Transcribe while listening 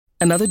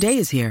Another day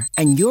is here,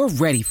 and you're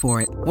ready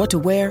for it. What to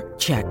wear?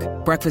 Check.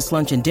 Breakfast,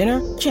 lunch, and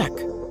dinner? Check.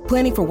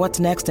 Planning for what's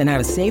next and how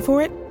to save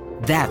for it?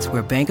 That's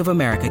where Bank of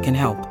America can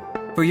help.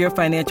 For your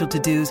financial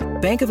to-dos,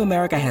 Bank of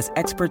America has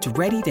experts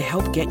ready to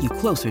help get you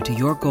closer to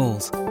your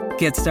goals.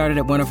 Get started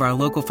at one of our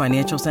local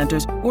financial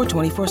centers or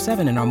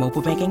 24/7 in our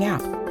mobile banking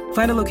app.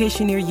 Find a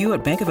location near you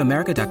at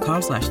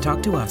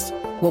bankofamerica.com/talktous.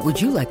 What would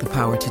you like the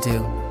power to do?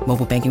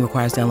 Mobile banking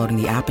requires downloading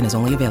the app and is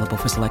only available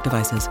for select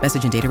devices.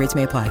 Message and data rates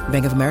may apply.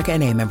 Bank of America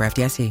N.A., member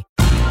FDIC.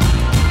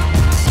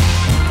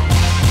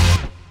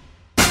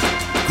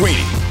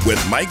 Greeny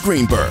with Mike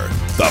Greenberg,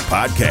 the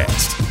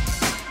podcast.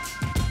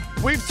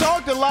 We've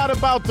talked a lot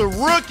about the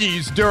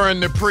rookies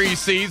during the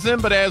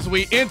preseason, but as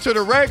we enter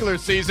the regular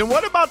season,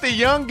 what about the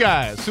young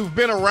guys who've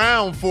been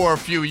around for a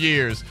few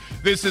years?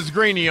 This is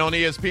Greeny on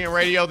ESPN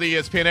Radio, the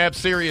ESPN app,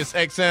 Sirius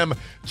XM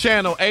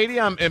Channel 80.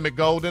 I'm Emmett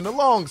Golden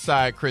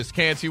alongside Chris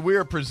Canty. We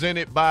are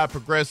presented by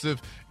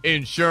Progressive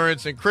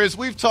Insurance. And, Chris,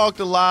 we've talked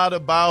a lot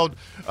about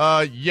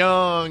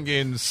Young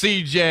and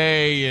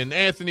CJ and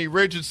Anthony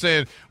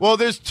Richardson. Well,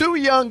 there's two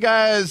young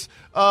guys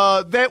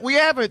that we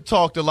haven't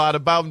talked a lot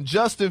about,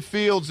 Justin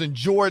Fields and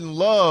Jordan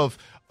Love.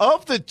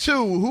 Of the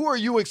two, who are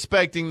you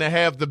expecting to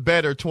have the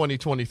better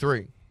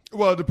 2023?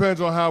 Well, it depends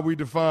on how we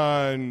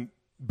define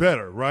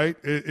better, right?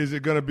 Is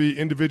it going to be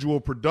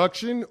individual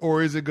production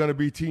or is it going to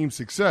be team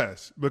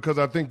success? Because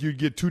I think you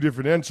get two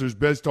different answers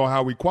based on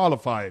how we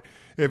qualify it.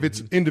 If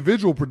it's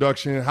individual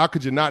production, how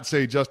could you not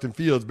say Justin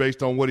Fields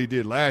based on what he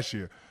did last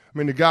year? I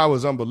mean, the guy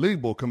was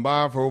unbelievable,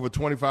 combined for over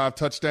 25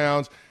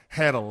 touchdowns,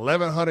 had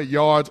 1,100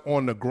 yards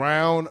on the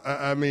ground.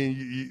 I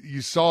mean,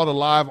 you saw the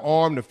live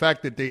arm, the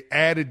fact that they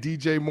added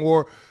DJ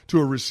Moore to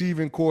a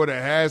receiving core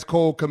that has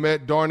Cole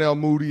Kmet, Darnell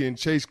Mooney, and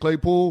Chase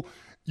Claypool.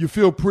 You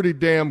feel pretty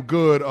damn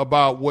good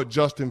about what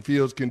Justin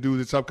Fields can do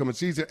this upcoming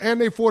season.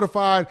 And they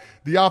fortified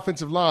the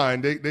offensive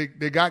line.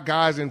 They got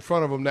guys in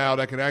front of them now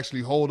that can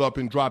actually hold up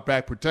and drop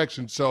back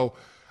protection. So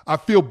I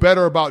feel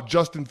better about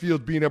Justin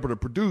Fields being able to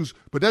produce.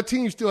 But that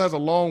team still has a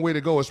long way to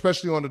go,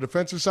 especially on the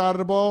defensive side of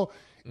the ball,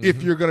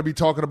 if you're going to be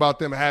talking about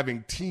them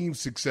having team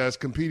success,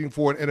 competing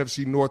for an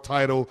NFC North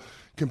title,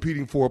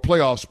 competing for a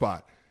playoff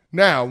spot.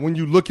 Now, when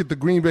you look at the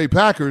Green Bay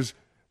Packers,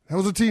 that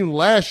was a team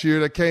last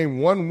year that came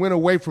one win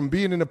away from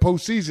being in the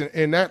postseason,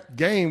 and that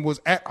game was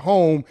at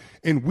home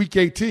in Week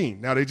 18.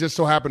 Now, they just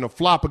so happened to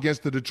flop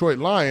against the Detroit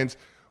Lions,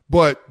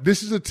 but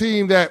this is a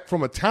team that,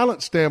 from a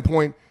talent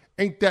standpoint,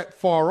 ain't that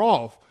far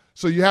off.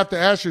 So you have to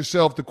ask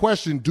yourself the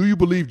question, do you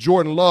believe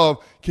Jordan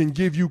Love can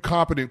give you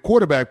competent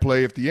quarterback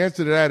play? If the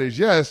answer to that is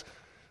yes,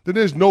 then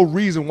there's no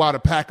reason why the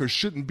Packers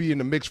shouldn't be in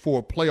the mix for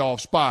a playoff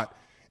spot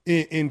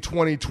in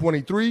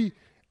 2023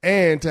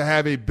 and to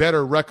have a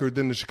better record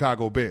than the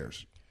Chicago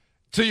Bears.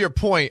 To your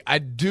point, I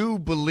do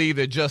believe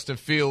that Justin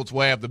Fields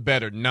will have the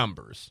better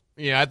numbers.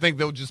 Yeah, I think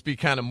there'll just be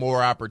kind of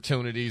more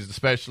opportunities,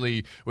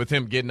 especially with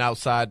him getting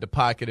outside the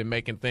pocket and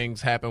making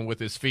things happen with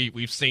his feet.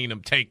 We've seen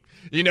him take,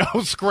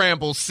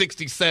 scramble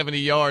 60, 70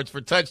 yards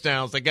for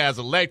touchdowns. That guy's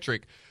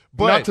electric.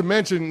 But not to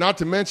mention,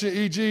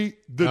 EG,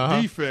 the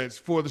defense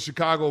for the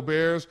Chicago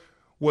Bears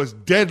was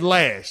dead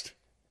last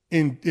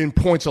in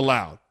points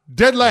allowed.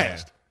 Dead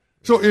last. Yeah.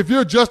 So if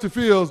you're Justin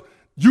Fields,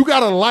 you got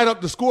to light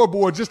up the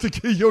scoreboard just to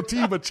give your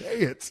team a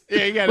chance.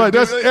 Yeah, you got to. Like,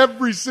 that's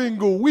every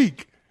single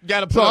week.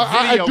 Got to put so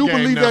I do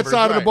believe that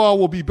side of the ball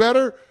will be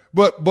better,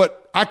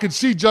 but I could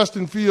see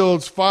Justin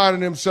Fields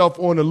finding himself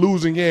on the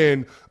losing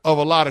end of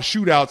a lot of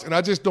shootouts, and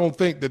I just don't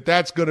think that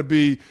that's going to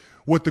be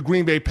what the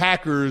Green Bay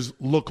Packers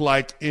look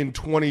like in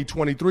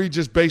 2023,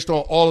 just based on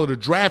all of the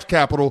draft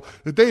capital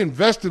that they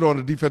invested on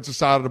the defensive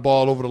side of the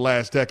ball over the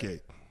last decade.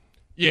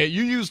 Yeah,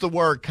 you used the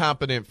word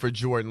competent for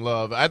Jordan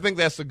Love. I think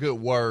that's a good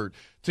word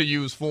to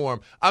use for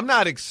him. I'm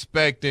not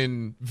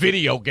expecting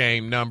video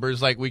game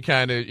numbers like we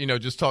kind of,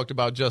 just talked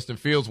about Justin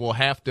Fields will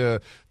have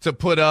to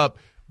put up.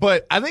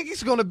 But I think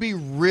he's going to be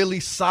really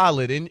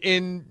solid.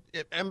 And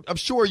I'm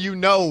sure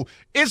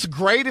it's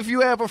great if you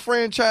have a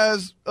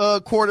franchise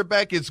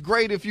quarterback. It's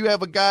great if you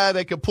have a guy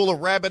that can pull a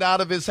rabbit out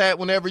of his hat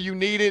whenever you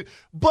need it.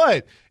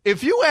 But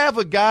if you have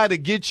a guy to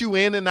get you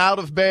in and out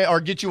of bad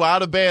or get you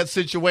out of bad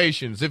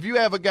situations, if you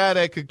have a guy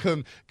that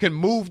can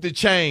move the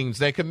chains,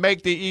 that can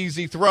make the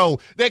easy throw,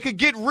 that could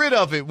get rid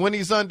of it when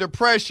he's under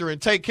pressure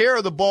and take care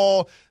of the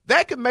ball,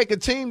 that could make a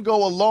team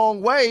go a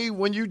long way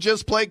when you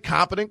just play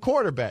competent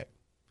quarterback.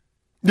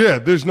 Yeah,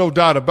 there's no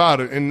doubt about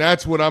it, and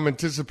that's what I'm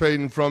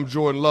anticipating from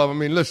Jordan Love. I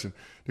mean, listen,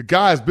 the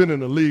guy's been in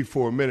the league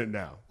for a minute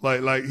now.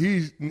 Like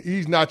he's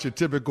not your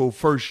typical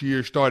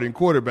first-year starting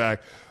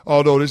quarterback,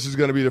 although this is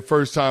going to be the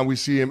first time we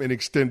see him in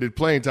extended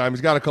playing time.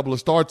 He's got a couple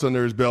of starts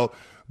under his belt,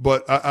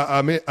 but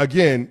I mean,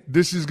 again,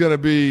 this is going to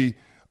be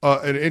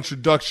an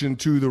introduction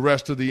to the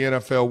rest of the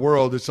NFL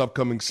world this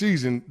upcoming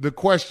season. The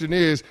question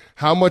is,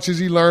 how much has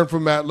he learned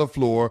from Matt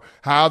LaFleur,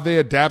 how they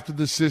adapted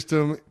the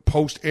system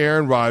post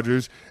Aaron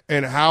Rodgers,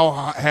 and how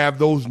have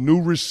those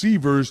new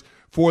receivers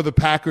for the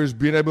Packers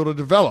been able to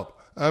develop?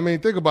 I mean,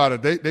 think about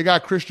it. They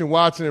got Christian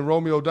Watson and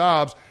Romeo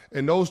Doubs,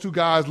 and those two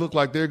guys look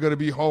like they're going to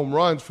be home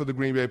runs for the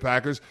Green Bay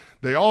Packers.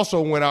 They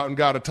also went out and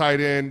got a tight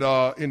end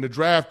in the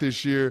draft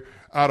this year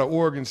out of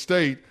Oregon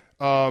State.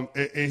 And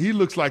he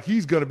looks like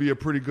he's going to be a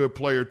pretty good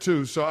player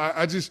too. So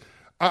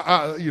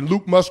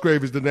Luke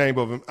Musgrave is the name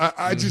of him.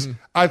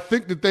 I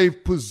think that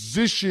they've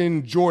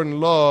positioned Jordan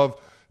Love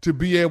to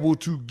be able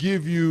to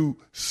give you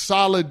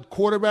solid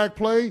quarterback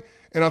play.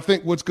 And I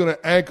think what's going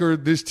to anchor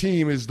this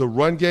team is the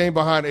run game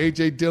behind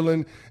A.J.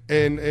 Dillon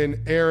and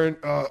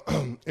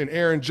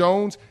Aaron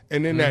Jones,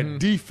 and then that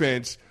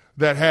defense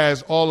that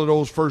has all of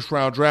those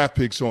first-round draft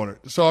picks on it.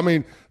 So, I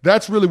mean,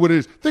 that's really what it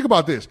is. Think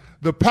about this.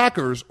 The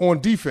Packers on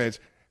defense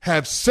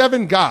have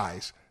 7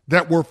 guys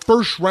that were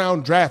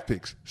first-round draft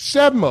picks,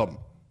 7 of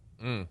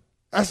them.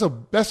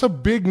 That's a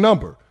big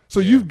number. So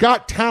you've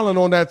got talent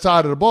on that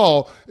side of the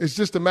ball. It's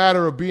just a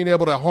matter of being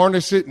able to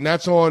harness it, and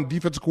that's on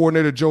defensive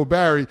coordinator Joe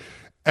Barry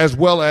as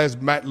well as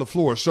Matt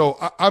LaFleur. So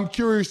I'm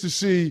curious to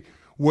see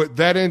what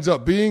that ends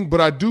up being,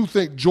 but I do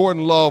think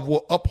Jordan Love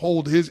will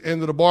uphold his end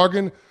of the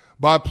bargain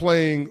by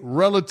playing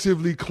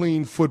relatively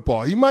clean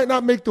football. He might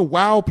not make the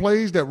wow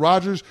plays that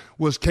Rodgers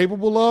was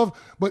capable of,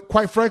 but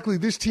quite frankly,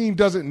 this team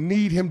doesn't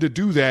need him to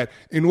do that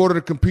in order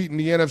to compete in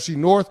the NFC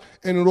North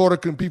and in order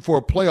to compete for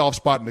a playoff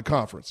spot in the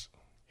conference.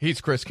 He's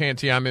Chris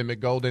Canty. I'm Emmett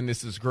Golden.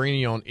 This is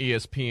Greeny on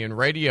ESPN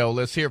Radio.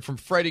 Let's hear from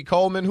Freddie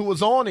Coleman, who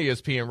was on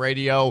ESPN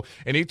Radio,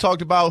 and he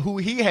talked about who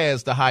he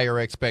has the higher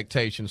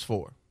expectations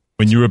for.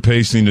 When you're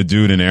replacing the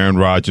dude in Aaron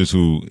Rodgers,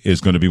 who is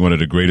going to be one of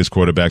the greatest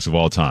quarterbacks of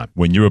all time,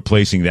 when you're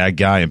replacing that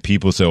guy and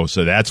people say, oh,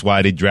 so that's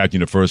why they drafted you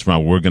in the first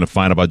round. We're going to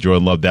find out about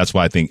Jordan Love. That's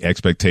why I think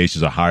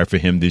expectations are higher for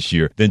him this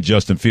year than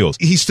Justin Fields.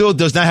 He still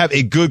does not have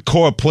a good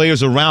core of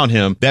players around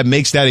him that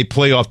makes that a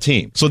playoff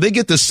team. So they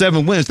get the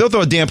 7 wins. They'll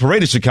throw a damn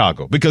parade in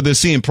Chicago because they're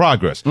seeing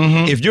progress.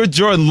 If you're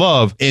Jordan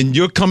Love and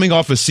you're coming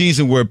off a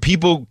season where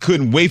people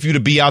couldn't wait for you to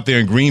be out there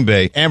in Green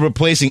Bay and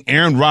replacing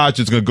Aaron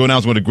Rodgers is going to go down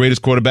as one of the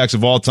greatest quarterbacks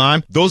of all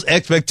time, those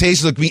expectations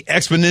are going to be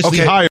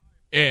exponentially higher.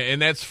 Yeah,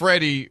 and that's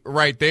Freddie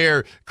right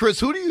there. Chris,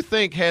 who do you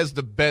think has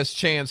the best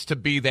chance to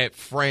be that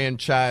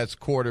franchise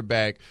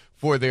quarterback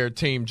for their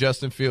team,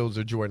 Justin Fields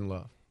or Jordan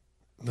Love?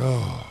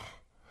 Oh,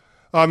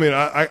 I mean,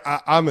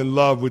 I'm in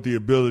love with the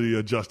ability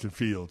of Justin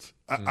Fields.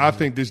 I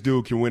think this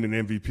dude can win an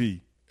MVP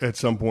at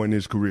some point in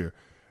his career.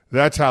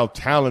 That's how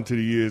talented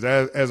he is.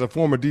 As a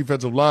former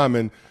defensive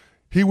lineman,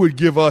 he would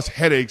give us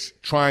headaches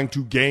trying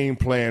to game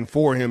plan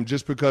for him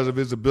just because of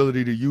his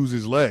ability to use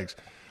his legs.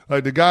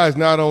 Like, the guy is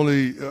not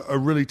only a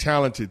really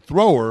talented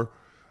thrower,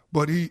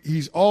 but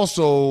he's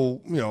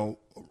also,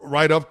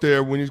 right up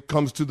there when it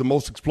comes to the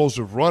most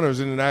explosive runners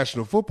in the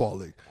National Football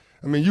League.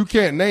 I mean, you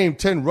can't name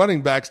 10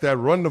 running backs that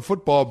run the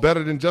football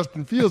better than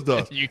Justin Fields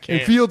does. You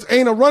can't. And Fields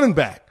ain't a running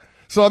back.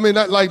 So, I mean,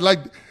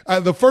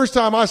 the first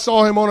time I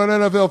saw him on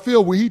an NFL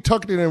field where he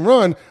tucked it and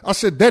run, I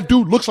said, that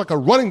dude looks like a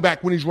running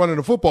back when he's running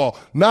the football,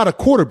 not a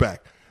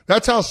quarterback.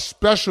 That's how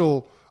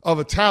special of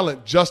a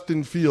talent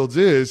Justin Fields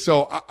is.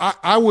 So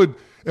I would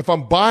 – if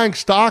I'm buying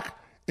stock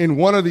in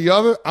one or the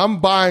other, I'm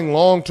buying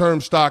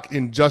long-term stock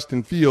in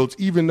Justin Fields,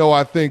 even though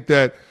I think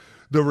that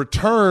the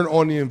return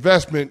on the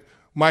investment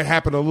might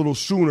happen a little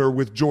sooner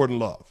with Jordan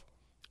Love.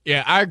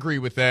 Yeah, I agree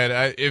with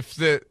that. If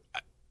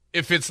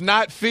it's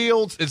not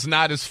Fields, it's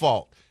not his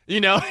fault.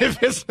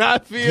 If it's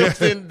not Fields,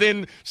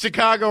 then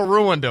Chicago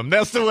ruined him.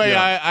 That's the way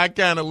I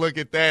kind of look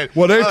at that.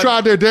 Well, they've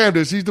tried their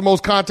damnedest. He's the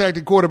most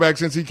contacted quarterback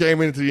since he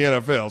came into the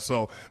NFL.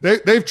 So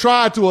they've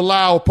tried to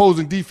allow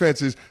opposing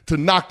defenses to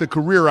knock the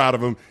career out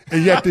of him,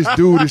 and yet this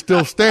dude is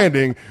still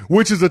standing,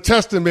 which is a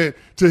testament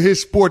to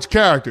his sports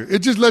character. It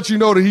just lets you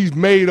know that he's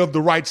made of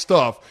the right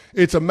stuff.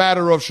 It's a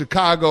matter of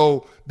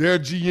Chicago, their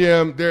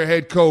GM, their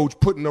head coach,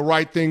 putting the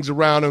right things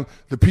around him,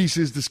 the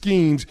pieces, the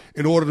schemes,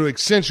 in order to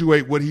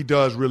accentuate what he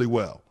does really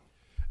well.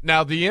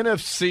 Now, the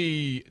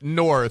NFC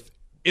North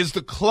is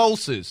the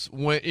closest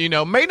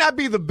may not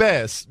be the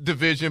best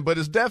division, but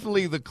it's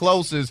definitely the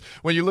closest.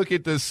 When you look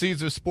at the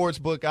Caesar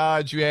Sportsbook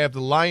odds, you have the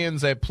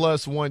Lions at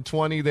plus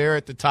 120 there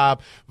at the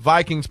top,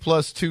 Vikings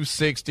plus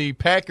 260,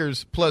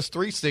 Packers plus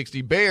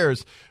 360,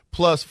 Bears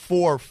plus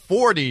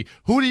 440.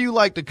 Who do you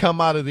like to come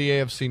out of the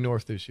AFC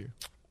North this year?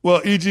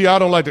 Well, E.G., I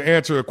don't like to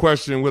answer a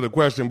question with a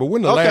question, but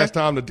when the last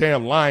time the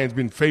damn Lions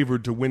been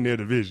favored to win their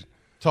division?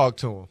 Talk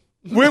to him.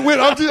 When was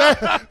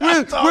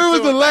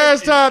the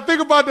last time?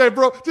 Think about that,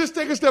 bro. Just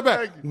take a step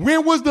back.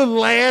 When was the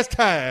last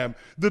time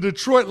the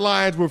Detroit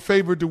Lions were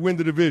favored to win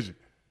the division?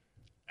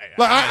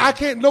 I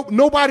can't.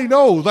 Nobody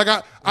knows.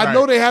 I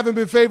know they haven't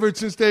been favored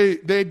since they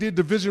did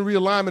division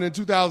realignment in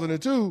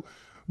 2002.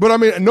 But I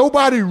mean,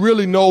 nobody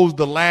really knows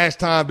the last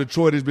time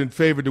Detroit has been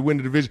favored to win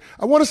the division.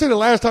 I want to say the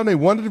last time they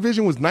won the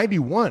division was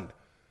 '91.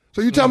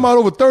 So you're talking about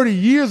over 30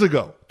 years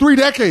ago, 3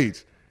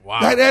 decades.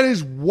 Wow. That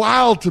is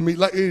wild to me.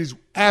 It is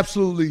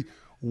absolutely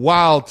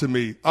wild to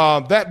me.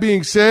 That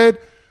being said,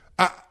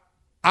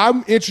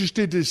 I'm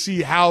interested to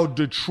see how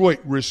Detroit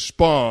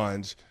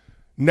responds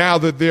now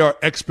that there are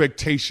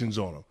expectations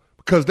on them,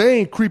 because they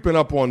ain't creeping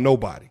up on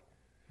nobody.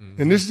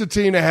 Mm-hmm. And this is a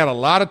team that had a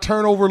lot of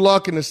turnover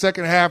luck in the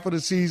second half of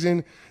the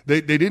season. They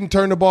didn't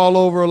turn the ball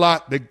over a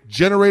lot. They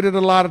generated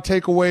a lot of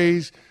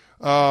takeaways.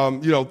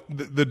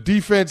 The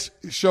defense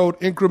showed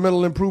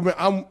incremental improvement.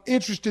 I'm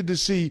interested to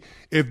see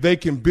if they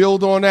can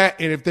build on that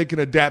and if they can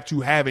adapt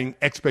to having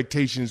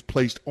expectations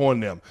placed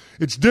on them.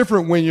 It's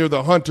different when you're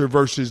the hunter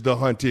versus the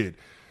hunted.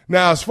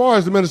 Now, as far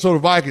as the Minnesota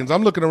Vikings,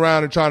 I'm looking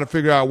around and trying to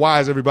figure out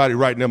why is everybody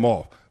writing them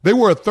off. They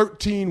were a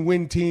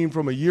 13-win team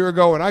from a year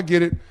ago, and I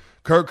get it.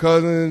 Kirk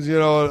Cousins,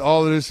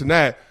 all of this and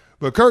that.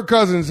 But Kirk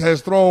Cousins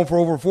has thrown for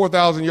over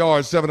 4,000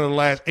 yards 7 of the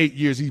last 8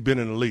 years he's been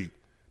in the league.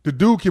 The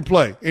dude can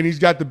play, and he's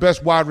got the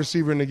best wide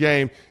receiver in the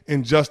game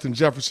in Justin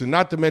Jefferson,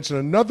 not to mention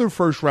another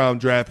first-round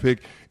draft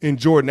pick in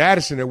Jordan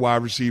Addison at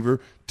wide receiver,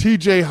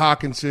 T.J.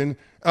 Hawkinson,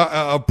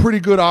 a pretty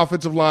good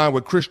offensive line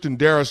with Christian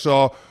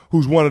Darrisaw,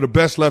 who's one of the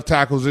best left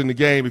tackles in the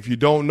game. If you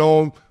don't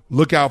know him,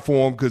 look out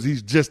for him because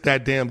he's just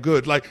that damn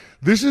good.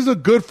 This is a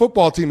good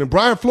football team, and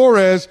Brian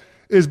Flores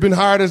has been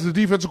hired as the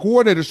defensive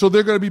coordinator, so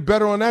they're going to be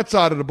better on that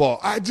side of the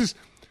ball.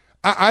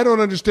 I don't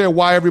understand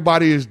why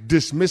everybody is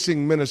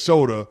dismissing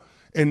Minnesota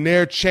and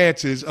their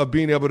chances of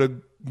being able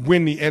to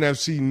win the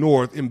NFC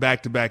North in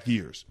back-to-back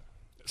years.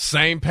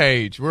 Same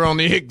page. We're on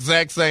the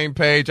exact same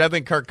page. I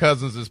think Kirk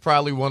Cousins is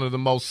probably one of the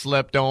most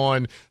slept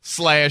on /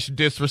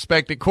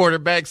 disrespected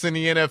quarterbacks in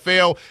the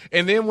NFL.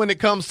 And then when it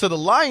comes to the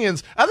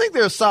Lions, I think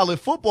they're a solid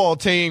football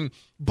team,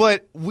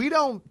 but we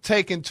don't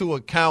take into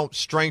account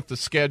strength of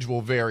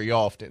schedule very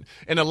often.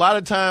 And a lot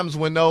of times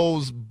when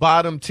those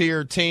bottom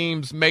tier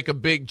teams make a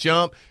big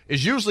jump,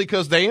 it's usually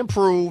because they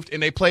improved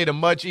and they played a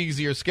much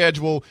easier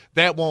schedule.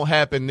 That won't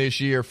happen this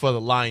year for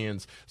the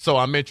Lions. So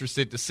I'm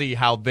interested to see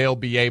how they'll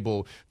be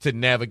able to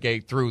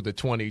navigate through the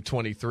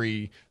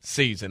 2023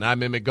 season.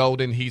 I'm Emmett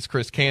Golden. He's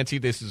Chris Canty.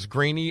 This is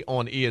Greeny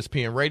on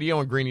ESPN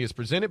Radio, and Greeny is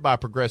presented by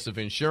Progressive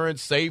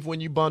Insurance. Save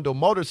when you bundle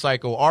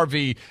motorcycle,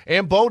 RV,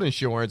 and boat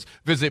insurance.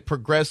 Visit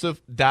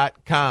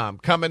Progressive.com.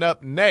 Coming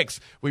up next,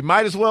 we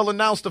might as well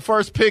announce the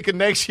first pick of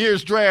next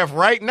year's draft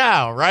right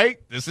now, right?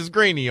 This is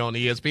Greeny on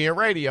ESPN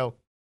Radio.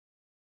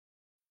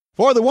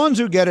 For the ones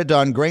who get it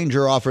done,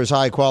 Grainger offers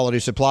high-quality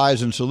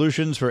supplies and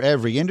solutions for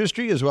every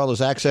industry, as well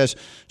as access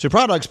to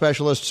product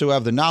specialists who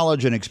have the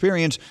knowledge and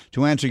experience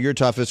to answer your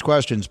toughest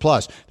questions.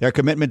 Plus, their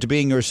commitment to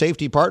being your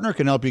safety partner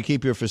can help you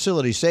keep your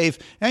facility safe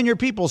and your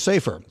people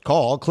safer.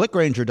 Call,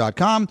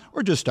 clickgrainger.com,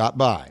 or just stop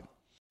by.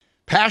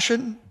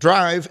 Passion,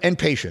 drive, and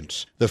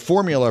patience. The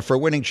formula for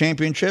winning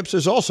championships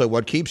is also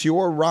what keeps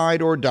your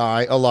ride or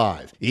die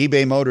alive.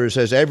 eBay Motors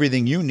has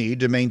everything you need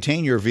to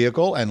maintain your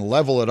vehicle and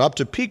level it up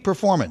to peak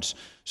performance.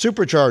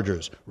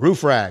 Superchargers,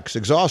 roof racks,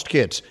 exhaust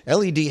kits,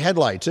 LED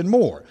headlights, and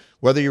more.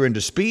 Whether you're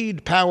into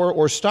speed, power,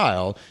 or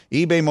style,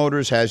 eBay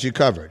Motors has you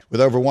covered.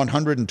 With over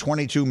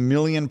 122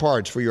 million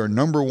parts for your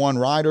number one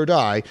ride or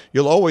die,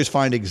 you'll always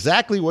find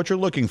exactly what you're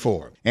looking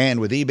for. And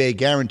with eBay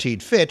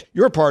Guaranteed Fit,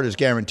 your part is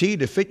guaranteed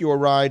to fit your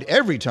ride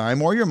every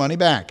time or your money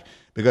back.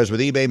 Because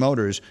with eBay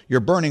Motors, you're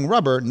burning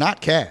rubber,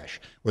 not cash.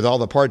 With all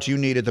the parts you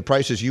need at the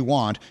prices you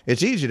want,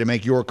 it's easy to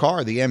make your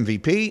car the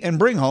MVP and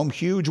bring home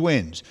huge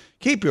wins.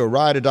 Keep your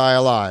ride or die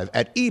alive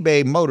at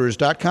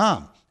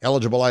ebaymotors.com.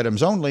 Eligible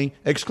items only.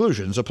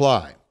 Exclusions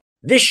apply.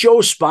 This show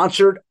is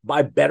sponsored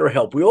by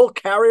BetterHelp. We all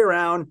carry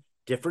around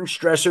different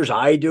stressors.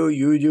 I do,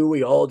 you do,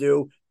 we all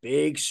do,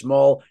 big,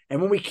 small. And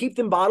when we keep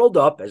them bottled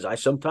up, as I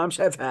sometimes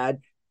have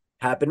had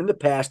happen in the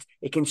past,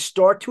 it can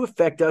start to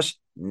affect us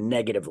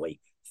negatively.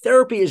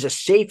 Therapy is a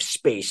safe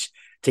space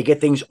to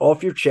get things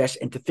off your chest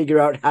and to figure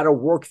out how to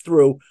work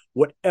through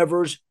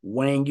whatever's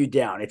weighing you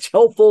down. It's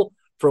helpful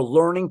for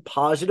learning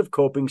positive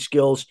coping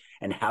skills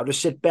and how to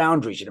set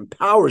boundaries. It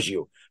empowers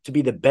you to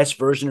be the best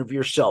version of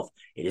yourself.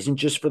 It isn't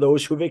just for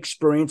those who have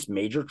experienced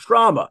major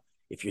trauma.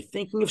 If you're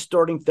thinking of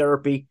starting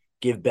therapy,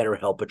 give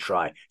BetterHelp a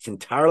try. It's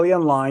entirely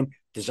online,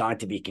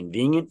 designed to be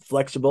convenient,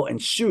 flexible, and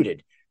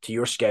suited to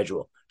your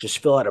schedule. Just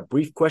fill out a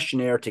brief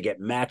questionnaire to get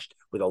matched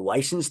with a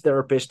licensed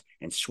therapist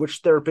and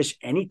switch therapists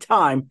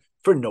anytime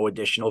for no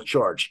additional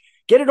charge.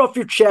 Get it off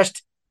your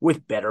chest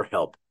with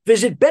BetterHelp.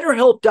 Visit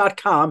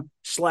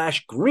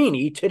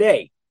BetterHelp.com/Greeny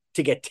today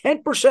to get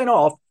 10%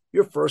 off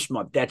your first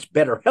month. That's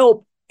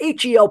BetterHelp,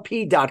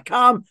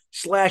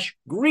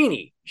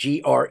 HELP.com/Greeny,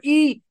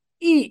 GREENY.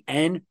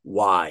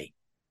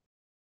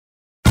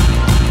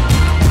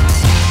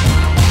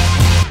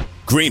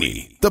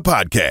 Greeny, the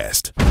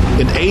podcast.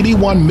 An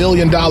 $81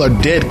 million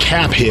dead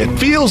cap hit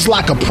feels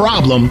like a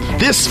problem.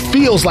 This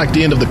feels like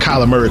the end of the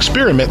Kyler Murray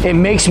experiment. It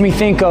makes me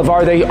think of,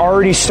 are they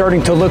already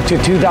starting to look to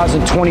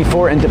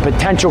 2024 and the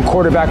potential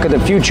quarterback of the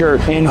future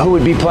and who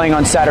would be playing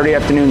on Saturday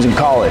afternoons in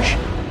college?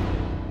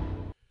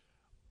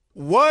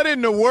 What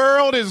in the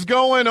world is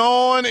going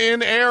on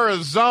in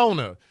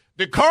Arizona?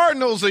 The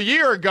Cardinals a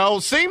year ago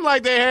seemed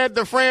like they had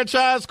the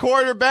franchise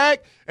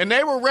quarterback and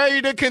they were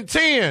ready to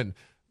contend.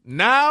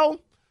 Now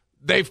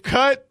they've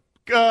cut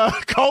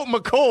Colt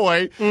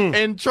McCoy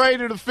and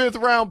traded a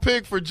 5th-round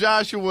pick for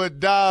Joshua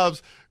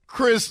Dobbs.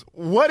 Chris,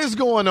 what is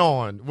going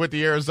on with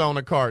the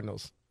Arizona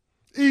Cardinals?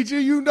 E.G.,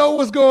 you know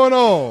what's going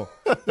on.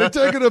 They're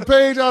taking a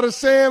page out of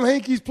Sam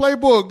Hinkie's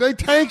playbook. They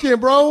tanking,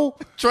 bro.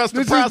 Trust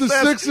the process.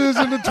 This is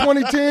the 60s and the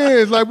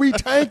 2010s. Like, we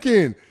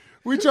tanking.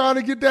 We trying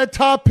to get that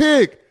top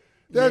pick.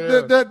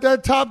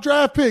 That top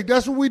draft pick.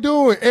 That's what we're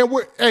doing.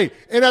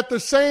 And at the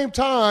same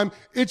time,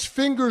 it's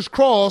fingers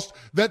crossed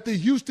that the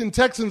Houston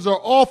Texans are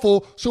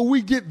awful, so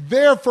we get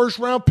their first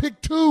round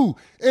pick too.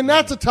 And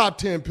that's a top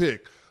 10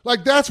 pick.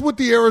 Like, that's what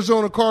the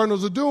Arizona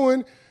Cardinals are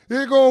doing.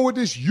 They're going with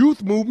this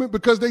youth movement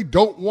because they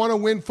don't want to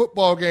win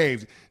football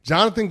games.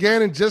 Jonathan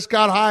Gannon just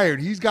got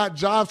hired. He's got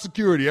job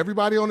security.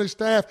 Everybody on his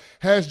staff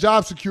has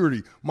job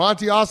security.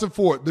 Monty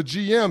Ossenfort, the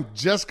GM,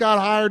 just got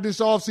hired this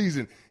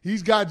offseason.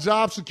 He's got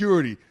job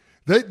security.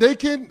 They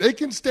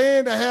can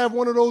stand to have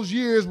one of those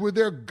years where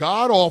they're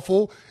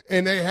god-awful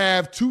and they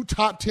have 2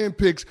 top 10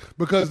 picks,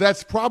 because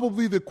that's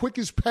probably the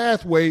quickest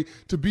pathway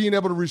to being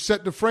able to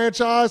reset the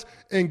franchise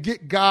and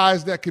get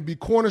guys that could be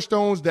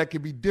cornerstones, that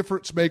could be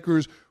difference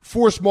makers,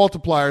 force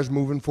multipliers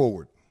moving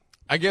forward.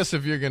 I guess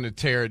if you're going to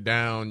tear it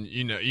down,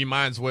 you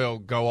might as well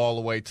go all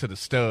the way to the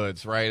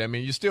studs, right? I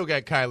mean, you still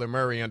got Kyler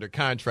Murray under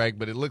contract,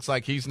 but it looks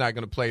like he's not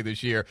going to play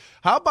this year.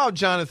 How about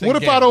Jonathan What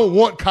if Gannon? I don't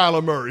want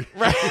Kyler Murray?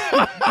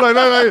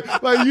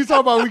 Right. like you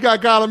talk about we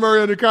got Kyler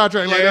Murray under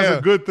contract. Like, that's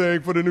a good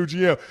thing for the new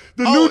GM.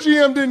 The new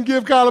GM didn't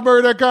give Kyler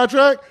Murray that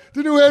contract.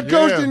 The new head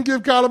coach didn't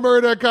give Kyler Murray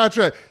that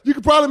contract. You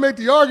could probably make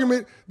the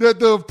argument that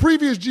the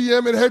previous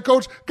GM and head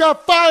coach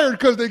got fired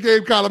because they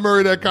gave Kyler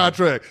Murray that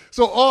contract.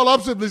 So all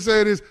I'm simply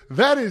saying is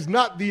that is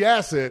not the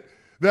asset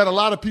that a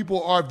lot of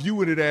people are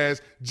viewing it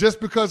as. Just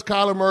because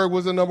Kyler Murray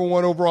was the number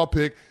 1 overall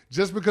pick,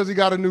 just because he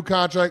got a new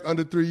contract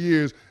under 3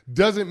 years,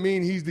 doesn't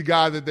mean he's the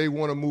guy that they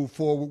want to move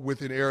forward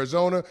with in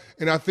Arizona.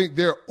 And I think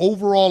their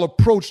overall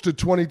approach to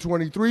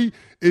 2023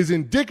 is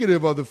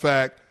indicative of the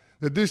fact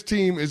that this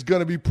team is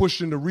going to be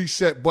pushing the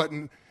reset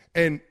button,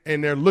 and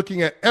they're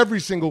looking at every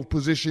single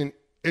position,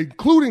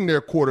 including their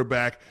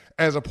quarterback,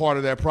 as a part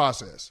of that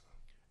process.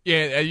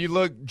 Yeah, you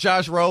look,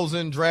 Josh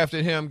Rosen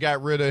drafted him,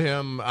 got rid of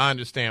him. I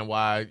understand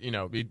why,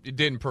 he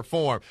didn't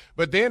perform.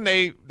 But then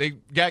they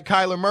got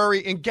Kyler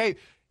Murray and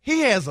he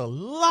has a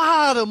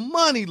lot of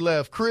money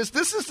left, Chris.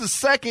 This is the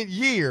second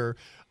year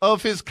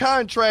of his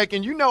contract,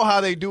 and you know how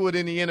they do it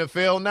in the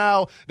NFL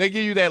now. They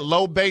give you that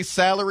low base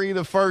salary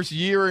the first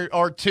year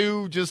or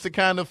two just to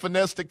kind of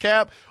finesse the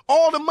cap.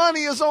 All the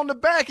money is on the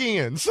back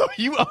end. So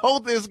you owe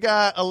this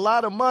guy a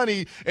lot of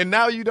money, and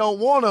now you don't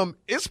want him.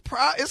 It's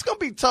going to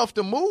be tough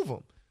to move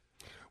him.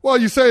 Well,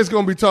 you say it's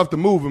going to be tough to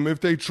move him.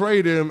 If they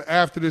trade him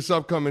after this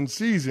upcoming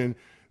season,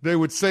 they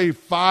would save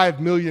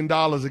 $5 million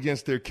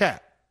against their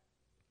cap.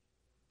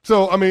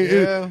 So, I mean,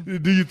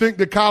 do you think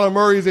that Kyler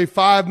Murray is a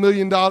 $5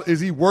 million?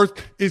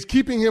 Is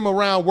keeping him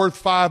around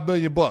worth $5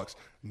 million?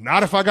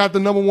 Not if I got the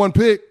number 1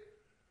 pick.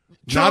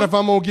 Not if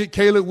I'm going to get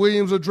Caleb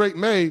Williams or Drake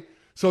May.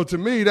 So to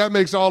me, that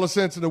makes all the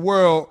sense in the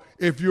world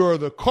if you're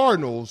the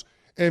Cardinals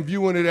and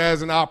viewing it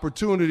as an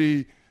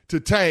opportunity to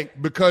tank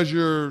because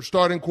your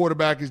starting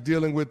quarterback is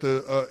dealing with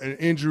an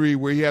injury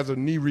where he has a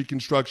knee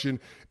reconstruction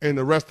and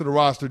the rest of the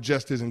roster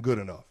just isn't good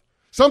enough.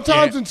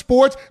 Sometimes in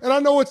sports, and I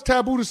know it's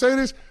taboo to say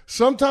this,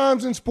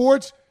 sometimes in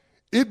sports,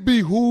 it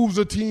behooves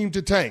a team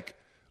to tank.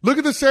 Look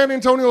at the San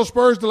Antonio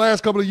Spurs the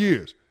last couple of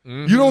years.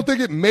 Mm-hmm. You don't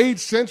think it made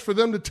sense for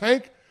them to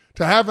tank,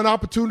 to have an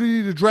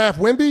opportunity to draft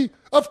Wemby?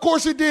 Of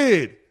course it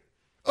did.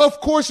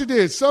 Of course it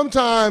did.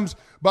 Sometimes,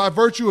 by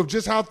virtue of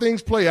just how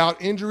things play out,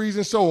 injuries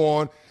and so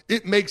on,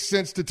 it makes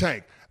sense to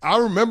tank. I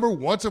remember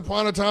once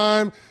upon a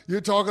time,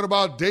 you're talking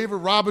about David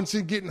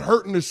Robinson getting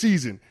hurt in the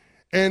season.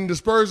 And the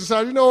Spurs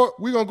decided, you know what,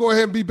 we're going to go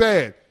ahead and be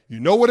bad. You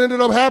know what ended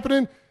up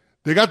happening?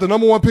 They got the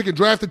number 1 pick and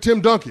drafted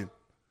Tim Duncan.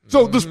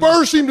 So the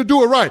Spurs seem to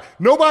do it right.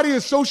 Nobody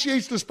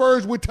associates the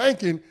Spurs with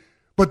tanking,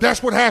 but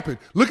that's what happened.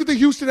 Look at the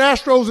Houston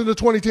Astros in the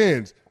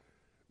 2010s.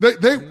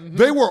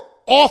 They were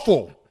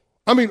awful.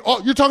 I mean,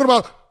 you're talking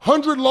about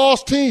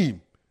 100-loss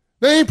team.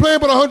 They ain't playing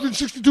but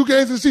 162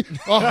 games in the season.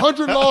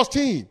 100-loss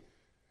team.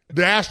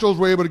 The Astros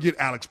were able to get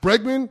Alex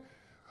Bregman,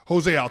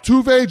 Jose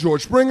Altuve,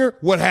 George Springer.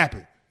 What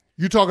happened?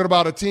 You're talking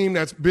about a team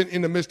that's been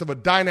in the midst of a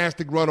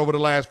dynastic run over the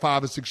last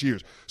 5 or 6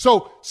 years.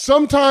 So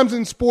sometimes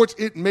in sports,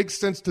 it makes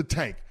sense to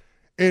tank.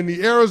 And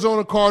the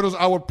Arizona Cardinals,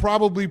 I would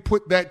probably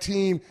put that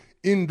team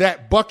in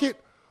that bucket,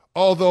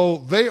 although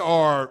they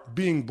are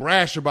being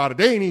brash about it.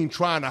 They ain't even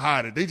trying to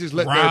hide it. They just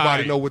letting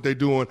everybody know what they're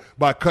doing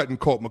by cutting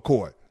Colt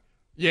McCoy.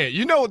 Yeah,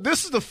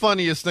 this is the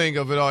funniest thing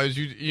of it all is,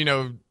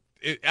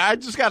 I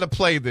just got to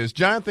play this.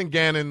 Jonathan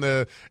Gannon,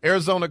 the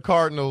Arizona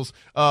Cardinals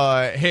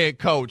head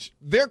coach,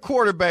 their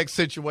quarterback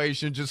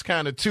situation, just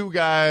kind of 2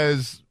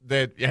 guys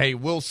that, hey,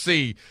 we'll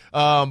see.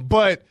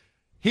 But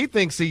he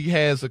thinks he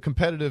has a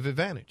competitive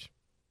advantage.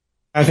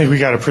 I think we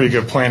got a pretty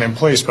good plan in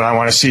place, but I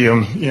want to see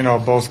them,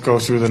 both go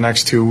through the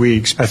next 2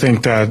 weeks. I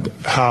think that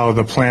how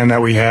the plan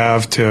that we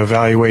have to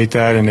evaluate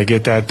that and to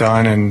get that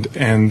done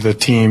and the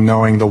team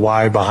knowing the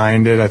why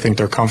behind it, I think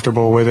they're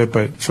comfortable with it,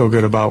 but feel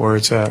good about where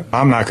it's at.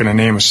 I'm not going to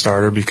name a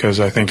starter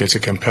because I think it's a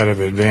competitive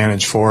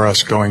advantage for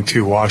us going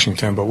to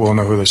Washington, but we'll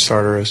know who the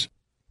starter is.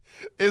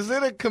 Is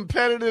it a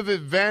competitive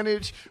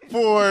advantage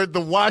for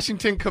the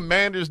Washington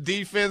Commanders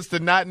defense to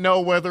not know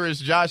whether it's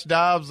Josh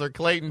Dobbs or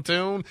Clayton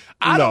Tune?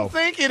 I don't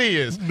think it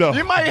is. No,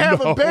 you might have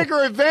a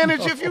bigger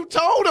advantage if you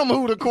told them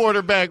who the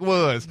quarterback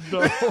was.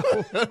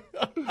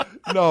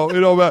 No, it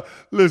don't matter.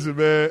 Listen,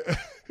 man.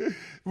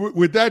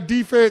 With that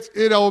defense,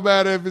 it don't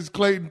matter if it's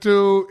Clayton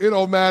Tune. It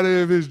don't matter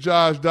if it's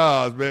Josh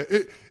Dobbs, man.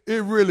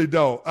 It really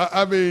don't.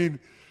 I mean,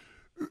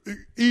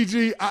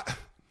 E.G.,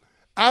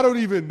 I don't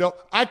even know.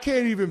 I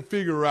can't even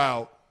figure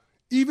out,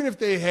 even if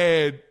they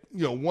had,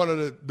 one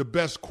of the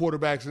best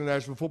quarterbacks in the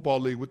National Football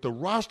League, with the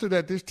roster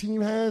that this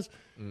team has,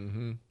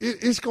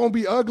 it's going to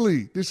be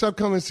ugly this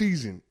upcoming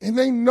season. And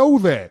they know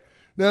that.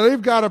 Now,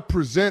 they've got to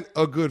present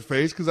a good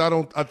face because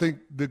I think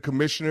the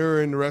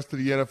commissioner and the rest of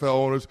the NFL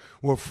owners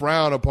will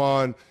frown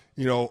upon,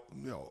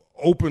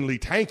 openly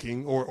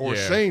tanking or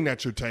saying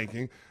that you're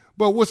tanking.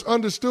 But what's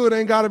understood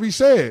ain't got to be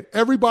said.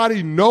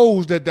 Everybody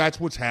knows that that's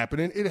what's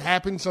happening. It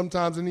happens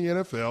sometimes in the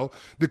NFL.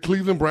 The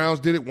Cleveland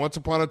Browns did it once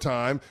upon a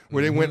time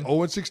where they went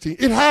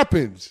 0-16. It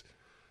happens.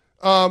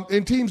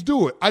 And teams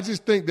do it. I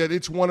just think that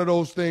it's one of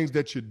those things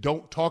that you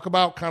don't talk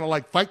about, kind of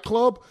like Fight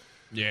Club.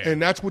 Yeah.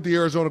 And that's what the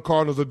Arizona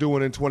Cardinals are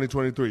doing in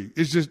 2023.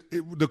 It's just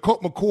the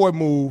Colt McCoy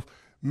move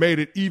made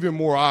it even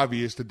more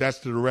obvious that that's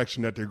the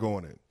direction that they're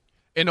going in.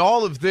 And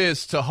all of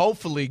this to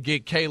hopefully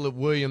get Caleb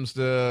Williams,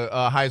 the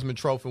Heisman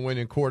Trophy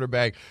winning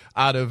quarterback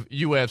out of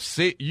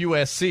USC.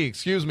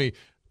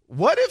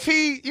 What if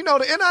the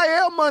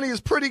NIL money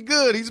is pretty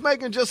good. He's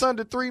making just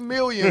under $3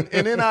 million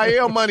in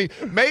NIL money.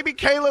 Maybe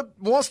Caleb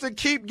wants to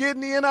keep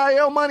getting the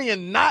NIL money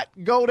and not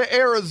go to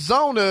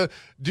Arizona.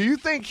 Do you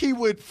think he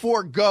would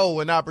forego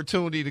an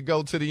opportunity to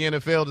go to the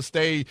NFL to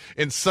stay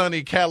in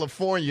sunny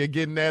California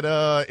getting that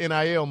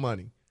NIL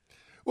money?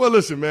 Well,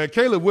 listen, man,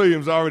 Caleb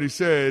Williams already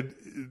said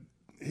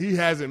he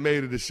hasn't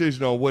made a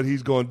decision on what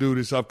he's going to do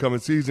this upcoming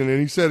season, and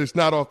he said it's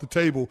not off the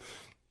table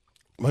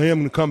for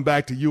him to come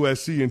back to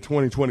USC in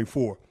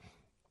 2024.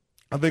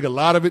 I think a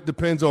lot of it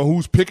depends on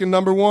who's picking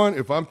number one.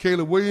 If I'm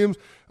Caleb Williams,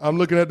 I'm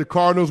looking at the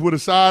Cardinals with a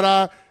side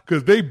eye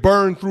because they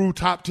burn through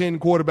top 10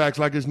 quarterbacks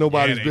like it's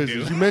nobody's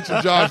business. You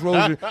mentioned Josh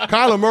Rosen.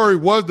 Kyler Murray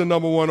was the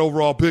number one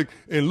overall pick,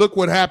 and look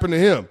what happened to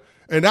him.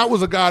 And that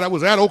was a guy that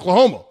was at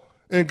Oklahoma,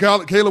 and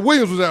Caleb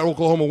Williams was at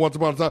Oklahoma once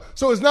upon a time.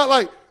 So it's not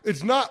like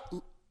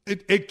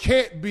it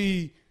can't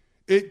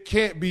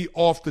be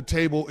off the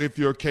table if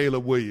you're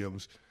Caleb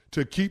Williams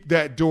to keep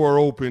that door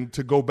open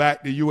to go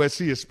back to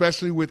USC,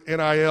 especially with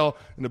NIL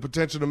and the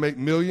potential to make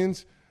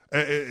millions.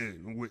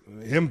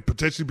 Him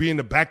potentially being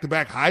the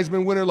back-to-back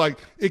Heisman winner,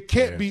 it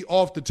can't be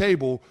off the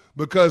table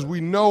because we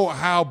know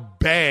how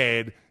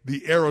bad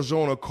the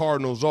Arizona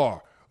Cardinals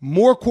are.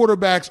 More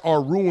quarterbacks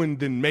are ruined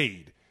than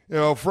made.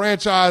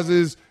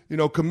 Franchises,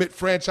 commit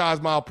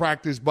franchise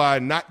malpractice by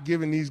not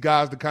giving these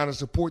guys the kind of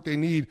support they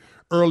need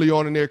early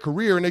on in their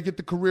career, and they get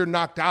the career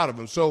knocked out of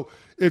them. So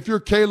if you're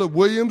Caleb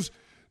Williams,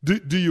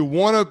 do you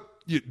want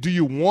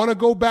to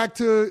go back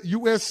to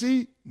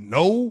USC?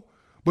 No,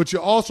 but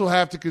you also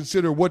have to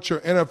consider what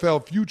your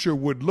NFL future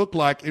would look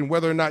like and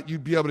whether or not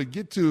you'd be able to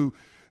get to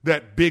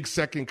that big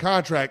second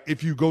contract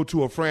if you go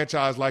to a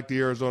franchise like the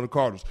Arizona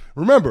Cardinals.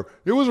 Remember,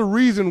 there was a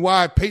reason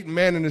why Peyton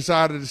Manning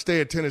decided to stay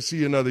at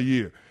Tennessee another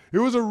year.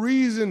 There was a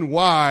reason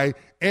why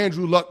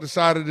Andrew Luck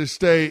decided to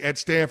stay at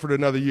Stanford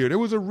another year. There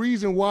was a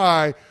reason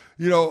why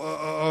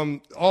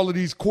all of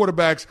these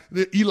quarterbacks,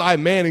 Eli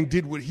Manning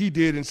did what he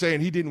did in saying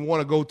he didn't want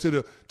to go to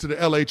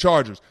the LA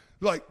Chargers.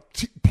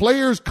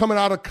 Players coming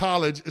out of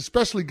college,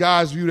 especially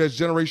guys viewed as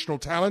generational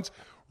talents,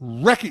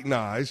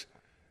 recognize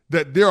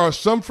that there are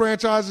some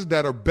franchises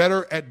that are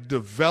better at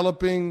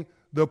developing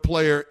the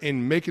player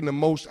and making the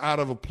most out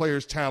of a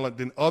player's talent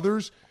than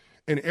others.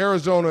 And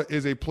Arizona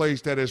is a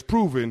place that has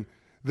proven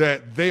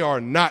that they are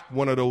not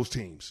one of those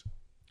teams.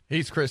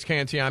 He's Chris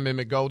Canty. I'm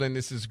Emmett Golden.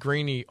 This is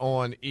Greeny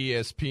on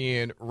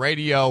ESPN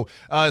Radio.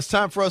 It's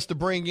time for us to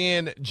bring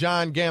in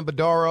John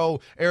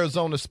Gambadaro,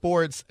 Arizona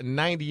Sports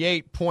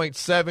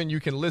 98.7. You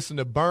can listen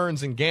to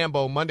Burns and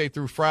Gambo Monday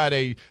through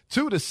Friday,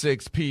 2 to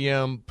 6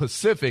 p.m.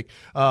 Pacific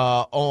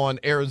on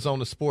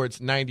Arizona Sports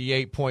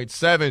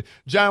 98.7.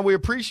 John, we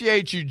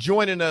appreciate you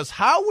joining us.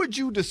 How would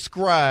you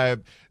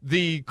describe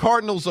the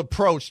Cardinals'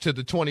 approach to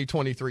the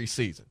 2023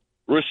 season?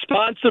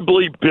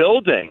 Responsibly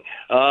building.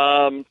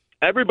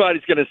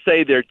 Everybody's going to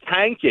say they're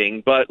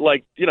tanking, but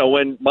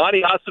when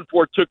Monty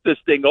Ossenfort took this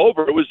thing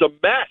over, it was a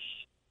mess.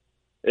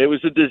 It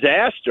was a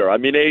disaster. I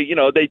mean,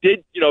 they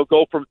did,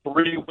 go from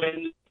 3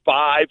 wins,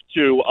 5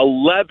 to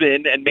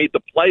 11 and made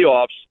the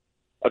playoffs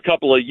a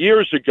couple of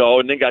years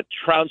ago and then got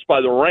trounced by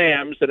the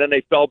Rams. And then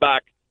they fell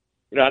back,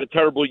 had a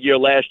terrible year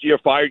last year,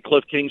 fired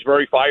Cliff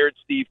Kingsbury, fired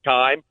Steve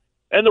Keim.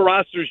 And the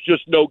roster's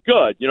just no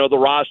good. The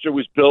roster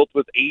was built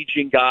with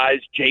aging guys,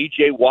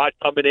 J.J. Watt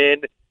coming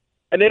in.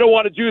 And they don't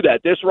want to do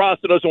that. This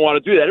roster doesn't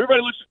want to do that.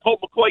 Everybody looks at Colt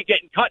McCoy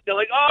getting cut. And they're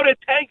like, oh, they're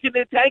tanking.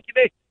 They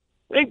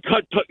didn't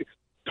cut.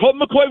 Colt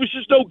McCoy was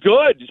just no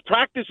good. His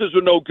practices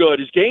were no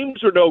good. His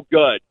games are no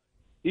good.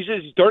 He's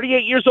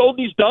 38 years old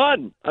and he's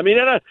done. I mean,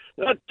 they're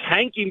not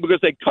tanking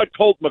because they cut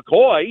Colt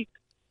McCoy,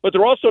 but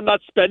they're also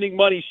not spending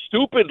money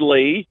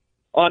stupidly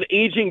on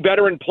aging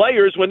veteran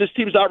players when this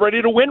team's not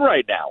ready to win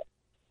right now.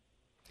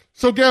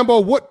 So,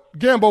 Gambo,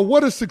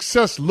 what does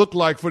success look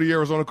like for the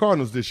Arizona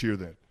Cardinals this year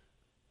then?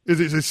 Is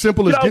it as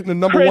simple as getting the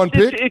number one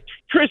pick?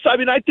 Chris, I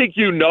mean, I think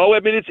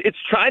it's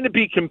trying to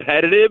be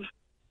competitive.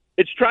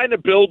 It's trying to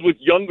build with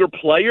younger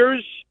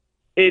players.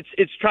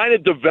 It's trying to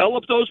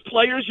develop those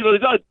players. You know,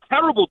 they've done a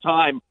terrible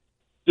time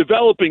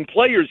developing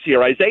players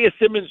here. Isaiah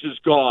Simmons is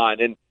gone,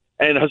 and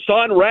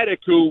Hassan Reddick,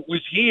 who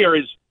was here,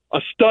 is a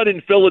stud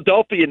in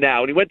Philadelphia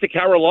now, and he went to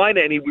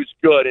Carolina and he was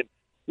good. And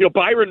you know,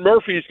 Byron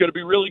Murphy is going to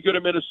be really good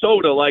in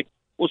Minnesota. Like,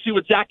 we'll see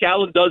what Zach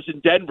Allen does in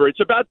Denver. It's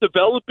about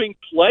developing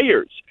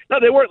players. Now,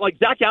 they weren't like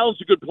Zach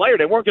Allen's a good player.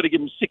 They weren't going to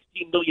give him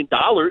 $16 million,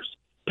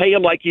 pay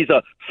him like he's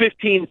a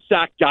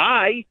 15-sack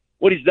guy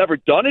when he's never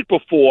done it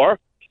before.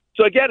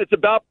 So again, it's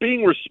about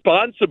being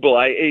responsible.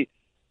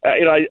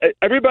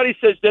 Everybody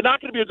says they're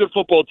not going to be a good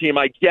football team.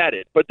 I get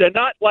it, but they're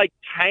not like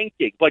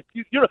tanking. Like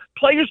you know,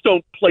 players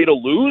don't play to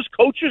lose.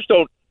 Coaches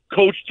don't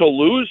coach to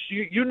lose.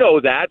 You know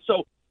that.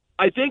 So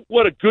I think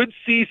what a good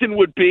season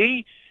would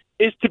be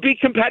is to be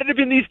competitive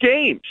in these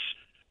games.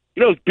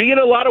 You know, be in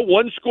a lot of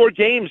one-score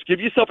games. Give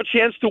yourself a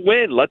chance to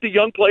win. Let the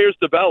young players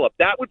develop.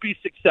 That would be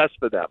success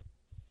for them.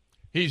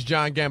 He's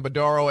John